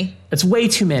too many. It's way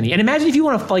too many. And imagine if you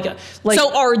want to like.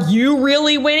 So are you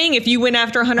really winning if you win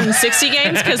after 160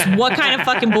 games? Because what kind of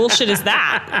fucking bullshit is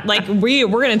that? Like we're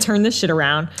going to turn this shit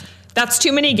around. That's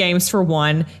too many games for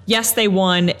one. Yes, they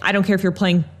won. I don't care if you're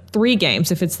playing 3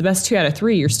 games. If it's the best 2 out of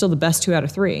 3, you're still the best 2 out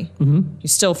of 3. Mm-hmm. You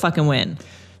still fucking win.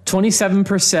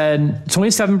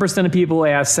 27% of people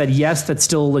asked said yes, that's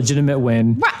still a legitimate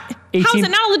win. Right. How is it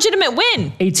not a legitimate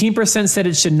win? 18% said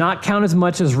it should not count as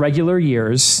much as regular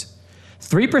years.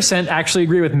 3% actually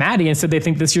agree with Maddie and said they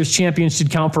think this year's champion should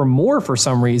count for more for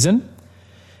some reason.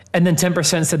 And then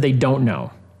 10% said they don't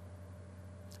know.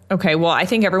 Okay, well, I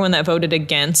think everyone that voted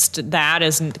against that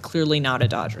is clearly not a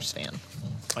Dodgers fan.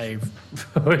 You're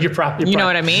probably. You know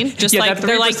what I mean? Just yeah,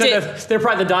 they're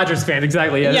probably the Dodgers fan.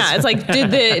 Exactly. Yeah. Yeah. It's like,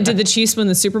 did the Chiefs win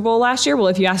the Super Bowl last year? Well,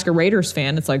 if you ask a Raiders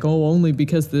fan, it's like, oh, only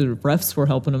because the refs were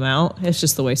helping them out. It's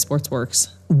just the way sports works.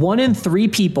 1 in 3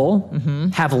 people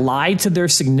have lied to their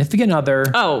significant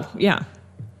other. Oh, yeah.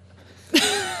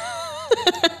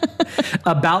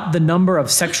 About the number of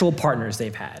sexual partners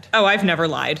they've had. Oh, I've never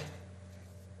lied.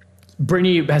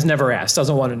 Brittany has never asked,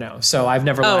 doesn't want to know. So I've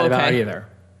never lied about it either.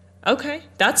 Okay,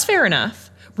 that's fair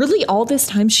enough. Really, all this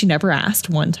time she never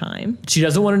asked one time. She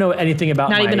doesn't want to know anything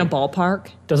about Not even a ballpark?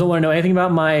 Doesn't want to know anything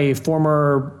about my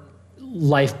former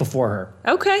life before her.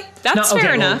 Okay, that's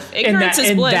fair enough. Ignorance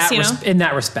is bliss, you know? In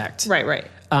that respect. Right.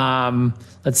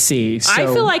 Let's see. So,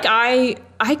 I feel like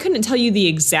I couldn't tell you the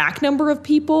exact number of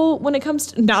people when it comes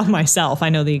to... Not myself. I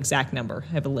know the exact number.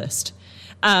 I have a list.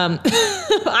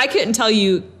 I couldn't tell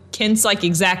you Kent's like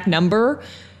exact number,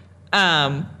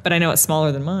 but I know it's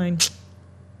smaller than mine.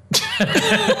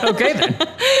 Okay, then.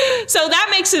 So that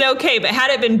makes it okay, but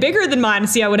had it been bigger than mine,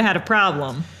 see, I would have had a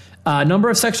problem. Number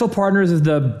of sexual partners is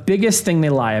the biggest thing they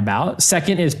lie about.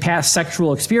 Second is past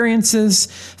sexual experiences.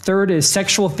 Third is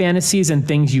sexual fantasies and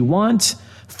things you want.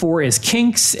 4 is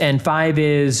kinks. And 5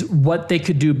 is what they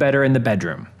could do better in the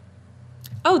bedroom.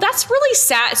 Oh, that's really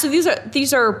sad. So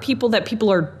these are people that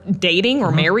people are dating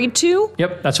or married to?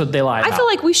 Yep, that's what they lie about. I feel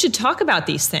like we should talk about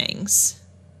these things.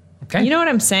 Okay. You know what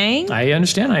I'm saying? I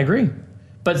understand. I agree.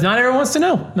 But not everyone wants to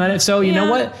know. You know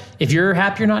what? If you're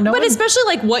happy you're not knowing. But especially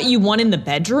like what you want in the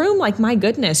bedroom, like my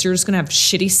goodness, you're just going to have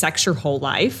shitty sex your whole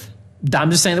life.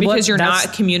 I'm just saying because you're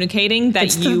not communicating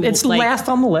that it's like, last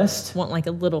on the list. Want like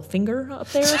a little finger up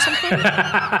there or something?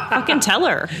 Fucking tell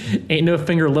her. Ain't no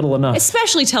finger little enough.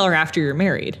 Especially tell her after you're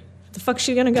married. The fuck's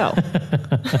she gonna go?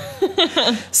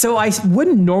 So I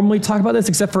wouldn't normally talk about this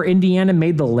except for Indiana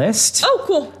made the list. Oh,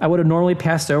 cool. I would have normally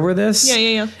passed over this.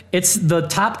 Yeah. It's the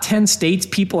top 10 states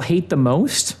people hate the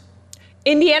most.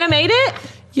 Indiana made it?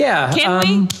 Yeah.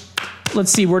 Can we?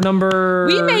 Let's see, we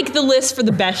make the list for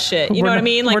the best shit. You know what I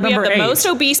mean? Like we have the 8. most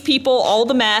obese people, all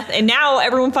the meth, and now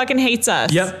everyone fucking hates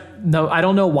us. Yep. No, I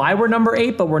don't know why we're number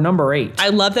 8, but we're number 8. I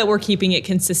love that we're keeping it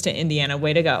consistent, Indiana.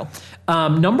 Way to go.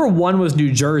 Number 1 was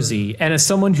New Jersey. And as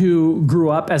someone who grew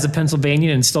up as a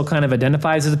Pennsylvanian and still kind of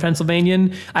identifies as a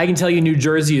Pennsylvanian, I can tell you New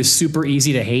Jersey is super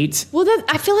easy to hate. Well,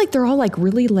 I feel like they're all like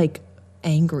really like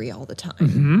angry all the time.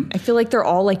 Mm-hmm. I feel like they're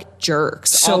all like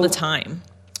jerks all the time.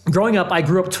 Growing up, I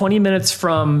grew up 20 minutes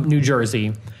from New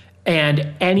Jersey.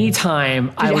 And anytime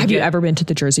Have you ever been to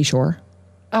the Jersey Shore?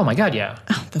 Oh my God, yeah.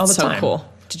 Oh, that's so cool.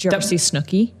 Did you ever see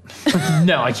Snooki?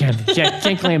 No, I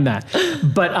can't claim that.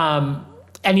 But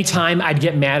anytime I'd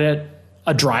get mad at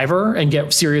a driver and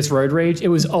get serious road rage, it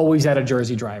was always at a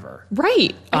Jersey driver.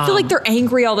 Right. I feel like they're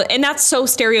angry and that's so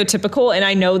stereotypical, and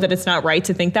I know that it's not right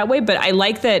to think that way, but I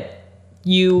like that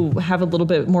you have a little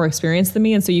bit more experience than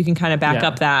me, and so you can kind of back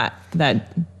up that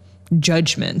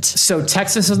judgment. So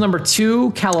Texas is number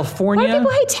 2, California. Why do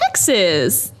people hate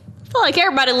Texas? I feel like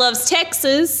everybody loves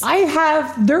Texas. There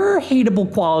are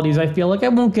hateable qualities, I feel like. I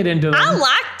won't get into them. I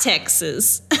like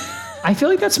Texas. I feel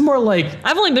like that's more like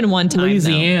I've only been one time,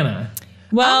 Louisiana.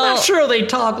 Well, I'm not sure they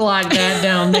talk like that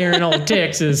down there in old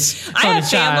Texas. I have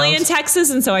family in Texas,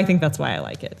 and so I think that's why I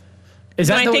like it.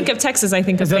 When I think of Texas, I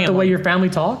think of family. Is that the way your family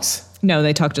talks? No,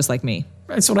 they talk just like me.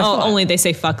 That's what I thought. Only they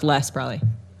say fuck less, probably.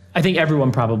 I think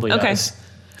everyone probably does.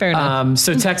 Fair enough.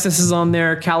 So Texas is on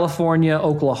there, California,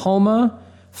 Oklahoma,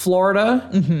 Florida,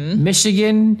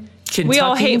 Michigan, Kentucky. We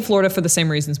all hate Florida for the same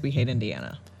reasons we hate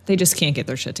Indiana. They just can't get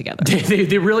their shit together.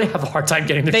 They really have a hard time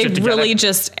getting their shit together. They really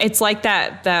it's like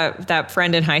that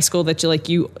friend in high school that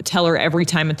you tell her every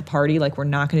time at the party, like, we're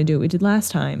not going to do what we did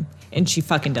last time. And she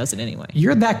fucking does it anyway.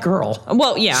 You're that girl.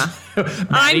 Well, yeah. Maddie,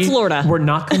 I'm Florida. We're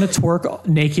not going to twerk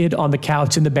naked on the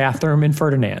couch in the bathroom in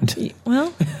Ferdinand.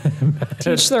 Well,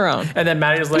 teach their own. And then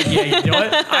Maddie was like, yeah, you know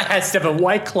what? I had 7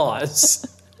 White Claws.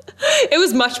 It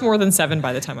was much more than 7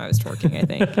 by the time I was twerking, I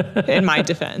think, in my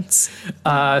defense.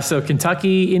 So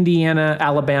Kentucky, Indiana,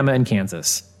 Alabama, and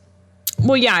Kansas.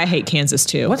 Well, yeah, I hate Kansas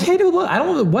too. What's hateable? I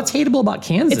don't know. What's hateable about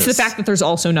Kansas? It's the fact that there's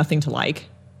also nothing to like.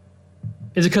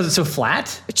 Is it because it's so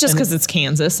flat? It's just because it's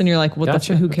Kansas, and you're like,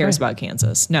 Gotcha. who cares about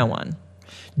Kansas? No one.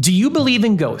 Do you believe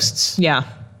in ghosts? Yeah.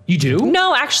 You do?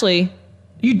 No, actually.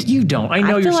 You don't. I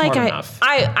know you're smart enough.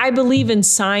 I believe in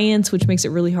science, which makes it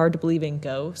really hard to believe in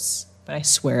ghosts. But I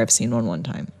swear I've seen one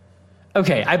time.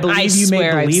 Okay, I believe you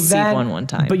may believe that. One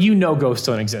time. But you know ghosts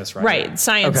don't exist, right? Right.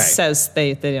 Science says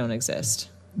they don't exist.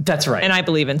 That's right. And I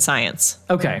believe in science.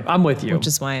 Okay, I'm with you. Which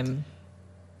is why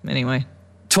anyway.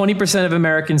 20% of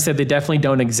Americans said they definitely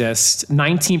don't exist.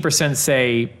 19%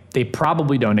 say they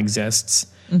probably don't exist.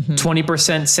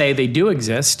 20% say they do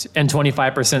exist. And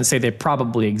 25% say they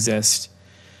probably exist.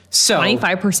 So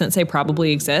 25% say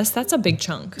probably exist. That's a big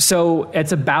chunk. So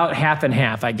it's about half and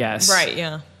half, I guess. Right,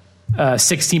 yeah.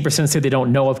 16% say they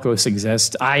don't know if ghosts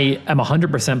exist. I am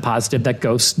 100% positive that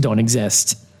ghosts don't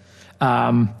exist.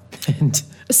 And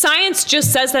science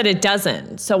just says that it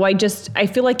doesn't. So I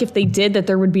feel like if they did, that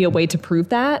there would be a way to prove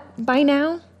that by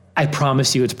now. I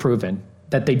promise you it's proven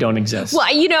that they don't exist. Well,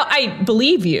 I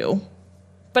believe you,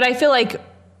 but I feel like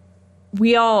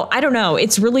I don't know.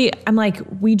 It's really, I'm like,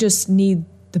 we just need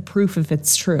the proof if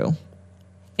it's true.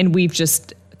 And we've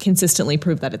just consistently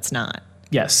proved that it's not.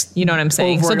 Yes. You know what I'm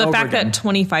saying? Over so and the over fact again. that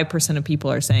 25% of people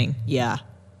are saying, yeah.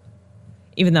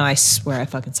 Even though I swear I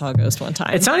fucking saw a ghost one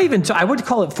time. It's not even, I would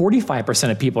call it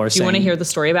 45% of people are saying. Do you want to hear the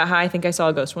story about how I think I saw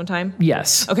a ghost one time?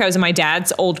 Yes. Okay, I was in my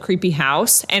dad's old creepy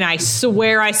house, and I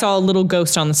swear I saw a little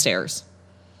ghost on the stairs.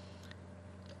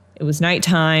 It was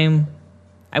nighttime.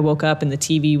 I woke up, and the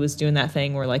TV was doing that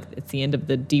thing where, like, it's the end of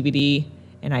the DVD,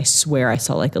 and I swear I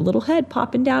saw, like, a little head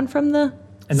popping down from the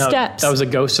steps. That was a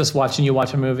ghost just watching you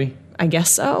watch a movie? I guess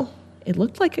so. It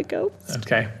looked like a ghost.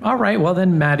 Okay. All right. Well,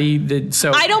 then, Maddie,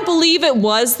 I don't believe it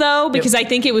was, though, because I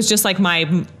think it was just like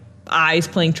my eyes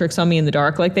playing tricks on me in the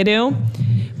dark like they do.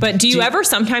 But do you ever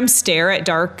sometimes stare at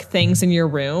dark things in your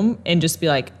room and just be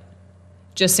like,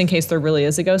 just in case there really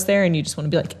is a ghost there, and you just want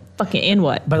to be like, fucking, and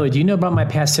what? By the way, do you know about my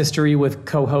past history with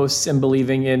co-hosts and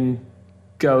believing in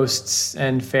ghosts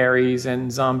and fairies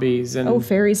and zombies? And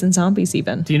Fairies and zombies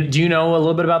even. Do you know a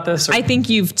little bit about this? Or? I think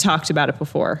you've talked about it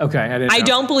before. Okay, I didn't know. I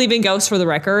don't believe in ghosts, for the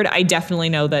record. I definitely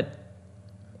know that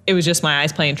it was just my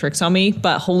eyes playing tricks on me,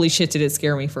 but holy shit, did it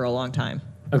scare me for a long time.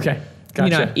 Okay,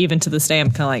 gotcha. Even to this day,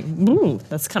 I'm kind of like, ooh,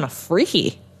 that's kind of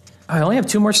freaky. I only have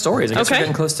 2 more stories. I guess Okay. we're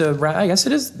getting close to, I guess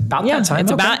it is about that time.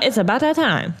 It's about that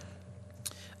time.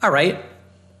 All right.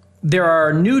 There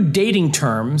are new dating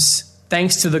terms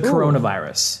thanks to the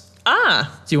coronavirus. Do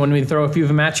you want me to throw a few of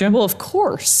them at you? Well, of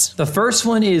course. The first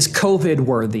one is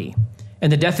COVID-worthy.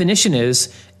 And the definition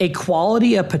is a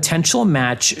quality a potential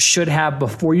match should have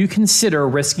before you consider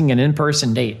risking an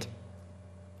in-person date.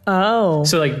 Oh.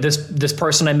 So like this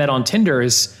person I met on Tinder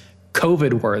is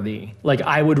COVID-worthy. Like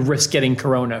I would risk getting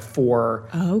corona for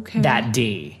that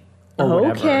D or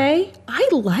whatever. Okay. I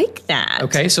like that.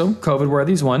 Okay, so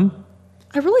COVID-worthy is one.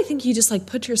 I really think you just like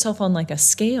put yourself on like a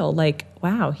scale. Like,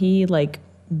 wow, he like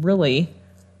really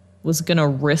was going to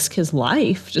risk his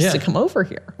life just to come over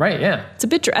here. Right, yeah. It's a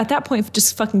bit, at that point,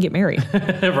 just fucking get married.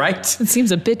 Right. It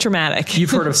seems a bit dramatic.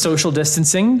 You've heard of social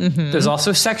distancing. There's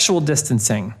also sexual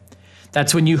distancing.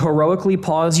 That's when you heroically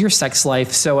pause your sex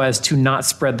life so as to not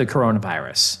spread the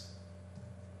coronavirus.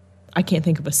 I can't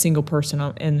think of a single person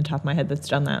in the top of my head that's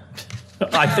done that.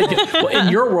 I think, in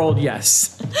your world,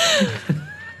 yes.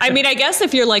 I mean, I guess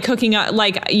if you're like hooking up,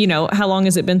 like, how long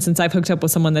has it been since I've hooked up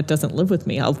with someone that doesn't live with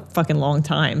me? A fucking long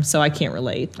time. So I can't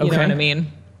relate. You know what I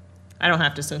mean? I don't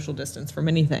have to social distance from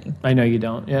anything. I know you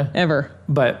don't, yeah. Ever.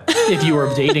 But if you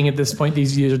were dating at this point,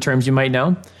 these are terms you might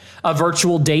know. A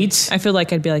virtual date. I feel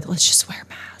like I'd be like, let's just wear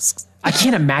masks. I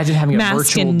can't imagine having a Mask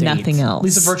virtual and date. nothing else. At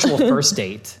least a virtual first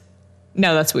date.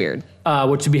 No, that's weird.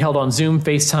 Which would be held on Zoom,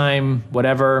 FaceTime,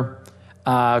 whatever.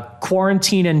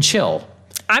 Quarantine and chill.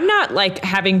 I'm not like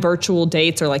having virtual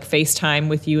dates or like FaceTime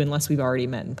with you unless we've already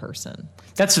met in person.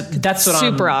 That's what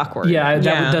super awkward. Yeah,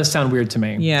 that does sound weird to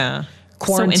me. Yeah.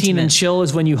 Quarantine and chill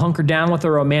is when you hunker down with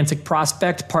a romantic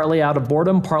prospect, partly out of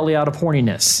boredom, partly out of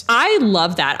horniness. I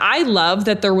love that. I love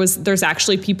that there's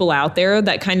actually people out there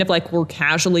that kind of like were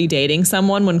casually dating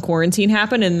someone when quarantine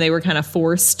happened and they were kind of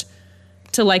forced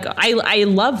to like, I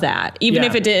love that. Even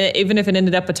if it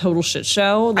ended up a total shit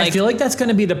show. Like, I feel like that's going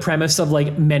to be the premise of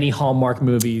like many Hallmark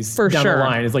movies for down sure. the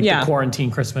line. It's like the quarantine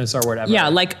Christmas or whatever. Yeah,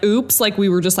 like oops, like we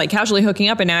were just like casually hooking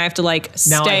up and now I have to like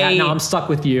stay. Now I'm stuck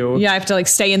with you. Yeah, I have to like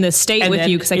stay in this state with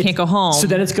you because I can't go home. So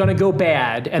then it's going to go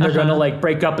bad and they're going to like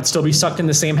break up but still be stuck in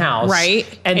the same house. Right.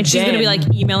 And she's going to be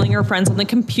like emailing her friends on the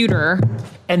computer.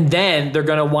 And then they're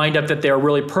going to wind up that they're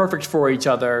really perfect for each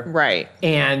other. Right.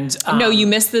 And no, you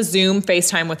missed the Zoom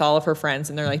FaceTime with all of her friends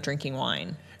and they're like drinking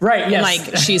wine. Right, yes. And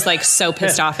like she's like so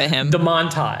pissed off at him. The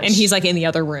montage. And he's like in the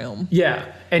other room.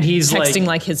 Yeah. And he's texting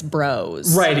like his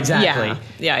bros. Right, exactly.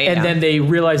 Yeah. And then they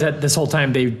realize that this whole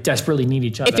time they desperately need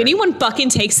each other. If anyone fucking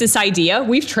takes this idea,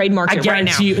 we've trademarked it right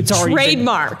now. It's already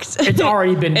trademarked. It's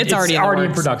already been it's already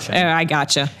in production. I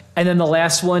gotcha. And then the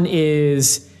last one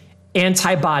is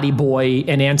antibody boy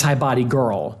and antibody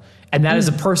girl. And that is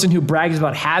a person who brags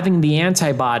about having the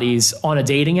antibodies on a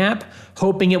dating app,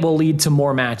 hoping it will lead to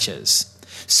more matches.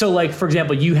 So like, for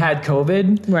example, you had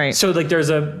COVID. Right. So like there's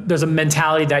a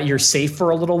mentality that you're safe for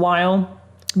a little while.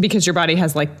 Because your body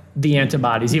has like the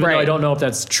antibodies, even though I don't know if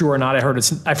that's true or not.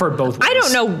 I've heard both ways. I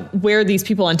don't know where these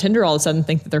people on Tinder all of a sudden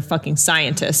think that they're fucking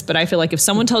scientists, but I feel like if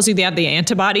someone tells you they have the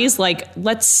antibodies, like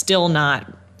let's still not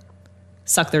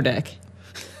suck their dick.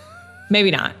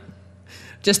 Maybe not.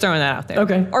 Just throwing that out there.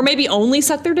 Okay. Or maybe only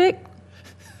suck their dick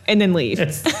and then leave.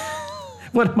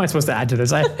 What am I supposed to add to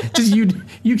this?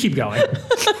 You keep going.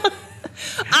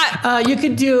 You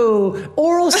could do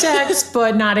oral sex,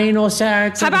 but not anal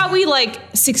sex. How about we like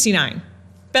 69?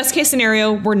 Best case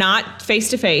scenario, we're not face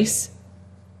to face.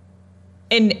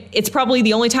 And it's probably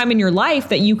the only time in your life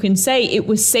that you can say it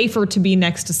was safer to be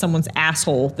next to someone's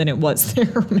asshole than it was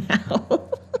their mouth.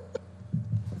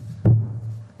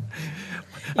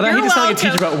 I need to sound like a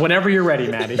teacher, but whenever you're ready,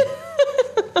 Maddie.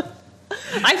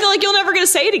 I feel like you'll never get to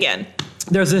say it again.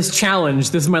 There's this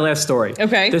challenge. This is my last story.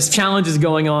 Okay. This challenge is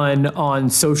going on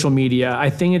social media. I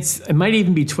think it might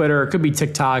even be Twitter. It could be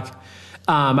TikTok.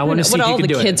 I want to see if you can do it.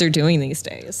 What all the kids are doing these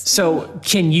days. So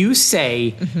can you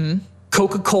say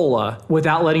Coca-Cola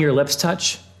without letting your lips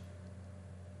touch?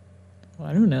 Well,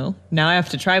 I don't know. Now I have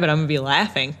to try, but I'm going to be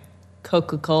laughing.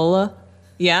 Coca-Cola.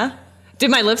 Yeah?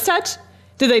 Did my lips touch?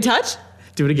 Did they touch?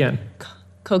 Do it again.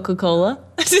 Coca-Cola.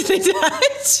 Did they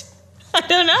touch? I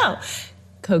don't know.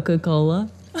 Coca-Cola.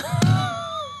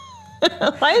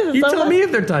 Why is it you so tell much? me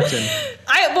if they're touching.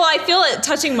 I feel it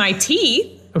touching my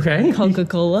teeth. Okay.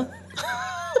 Coca-Cola.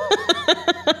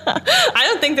 I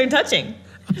don't think they're touching.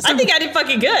 I think I did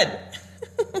fucking good.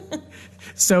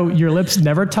 So your lips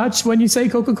never touch when you say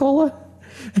Coca-Cola?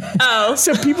 Oh.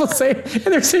 So people say, and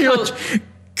they're saying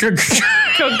Coca.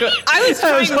 I was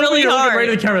trying really hard. Right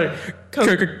to the camera.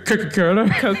 Coca-Cola.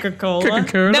 Coca-Cola.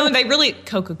 Coca-Cola. No, they really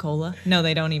Coca-Cola. No,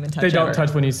 they don't even touch. They don't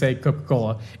touch when you say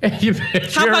Coca-Cola.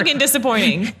 How fucking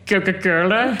disappointing.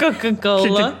 Coca-Cola.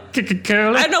 Coca-Cola.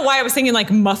 Coca-Cola. I don't know why I was thinking like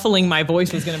muffling my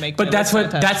voice was gonna make. But that's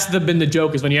been the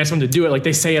joke is when you ask them to do it, like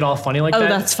they say it all funny like that. Oh,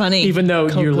 that's funny. Even though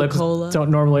your lips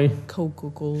don't normally.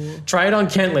 Coca-Cola. Try it on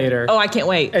Kent later. Oh, I can't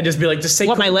wait. And just be like, just say.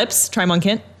 What, my lips? Try them on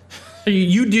Kent?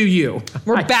 You do you.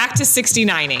 We're back to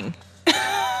 69ing.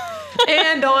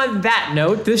 And on that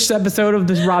note, this episode of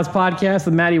this Rob's podcast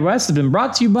with Maddie West has been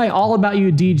brought to you by All About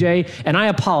You DJ. And I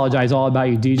apologize, All About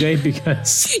You DJ,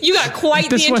 because you got quite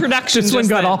the introduction. This one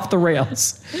got off the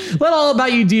rails. Let All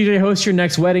About You DJ host your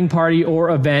next wedding party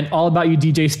or event. All About You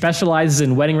DJ specializes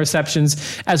in wedding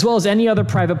receptions, as well as any other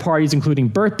private parties, including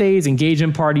birthdays,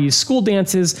 engagement parties, school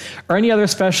dances, or any other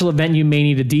special event you may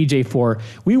need a DJ for.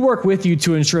 We work with you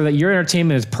to ensure that your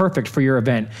entertainment is perfect for your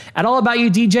event. At All About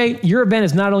You DJ, your event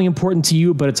is not only important to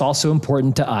you, but it's also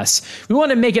important to us. We want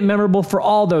to make it memorable for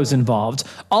all those involved.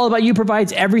 All About You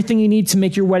provides everything you need to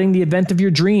make your wedding the event of your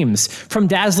dreams. From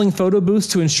dazzling photo booths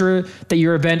to ensure that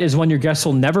your event is one your guests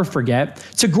will never forget,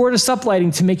 to gorgeous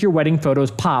uplighting to make your wedding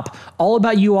photos pop. All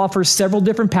About You offers several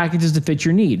different packages to fit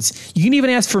your needs. You can even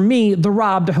ask for me, the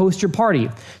Rob, to host your party.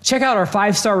 Check out our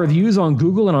 5-star reviews on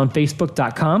Google and on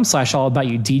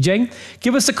Facebook.com/allaboutyoudj.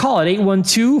 Give us a call at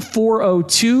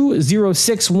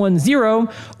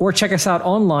 812-402-0610 or check us out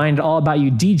online at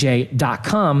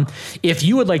allaboutyoudj.com. If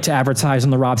you would like to advertise on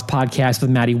the Rob's Podcast with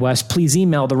Maddie West, please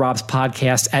email the Rob's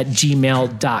Podcast at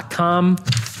gmail.com.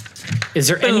 Is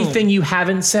there anything you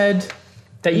haven't said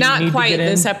that you need to get in? Not quite.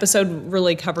 This episode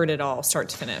really covered it all, start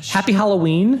to finish. Happy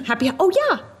Halloween. Oh,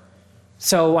 yeah.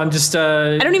 So I'm just...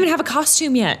 I don't even have a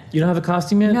costume yet. You don't have a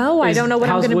costume yet? No, I don't know what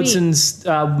I'm going to be. How's Woodson's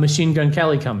Machine Gun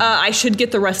Kelly coming? I should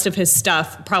get the rest of his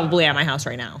stuff probably at my house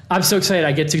right now. I'm so excited.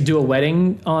 I get to do a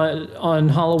wedding on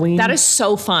Halloween. That is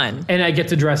so fun. And I get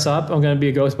to dress up. I'm going to be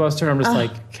a Ghostbuster. I'm just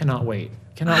like, cannot wait.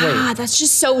 Cannot wait. That's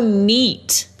just so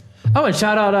neat. Oh, and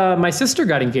shout out, my sister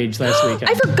got engaged last weekend.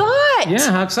 I forgot.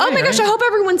 Yeah, how exciting, Oh my gosh, right? I hope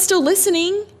everyone's still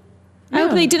listening. I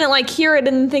hope they didn't like hear it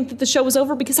and think that the show was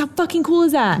over, because how fucking cool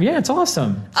is that? Yeah, it's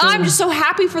awesome. So, I'm just so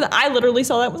happy for that. I literally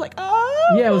saw that and was like,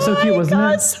 oh, yeah, it was so cute,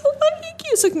 wasn't it? so fucking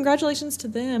cute. So congratulations to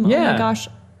them. Yeah. Oh my gosh,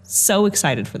 so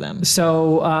excited for them.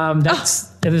 So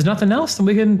that's if there's nothing else, then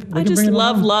we can I just bring it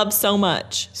love along. love so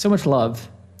much. So much love.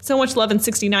 So much love and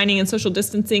 69ing and social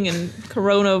distancing and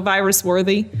coronavirus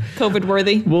worthy, COVID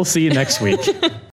worthy. We'll see you next week.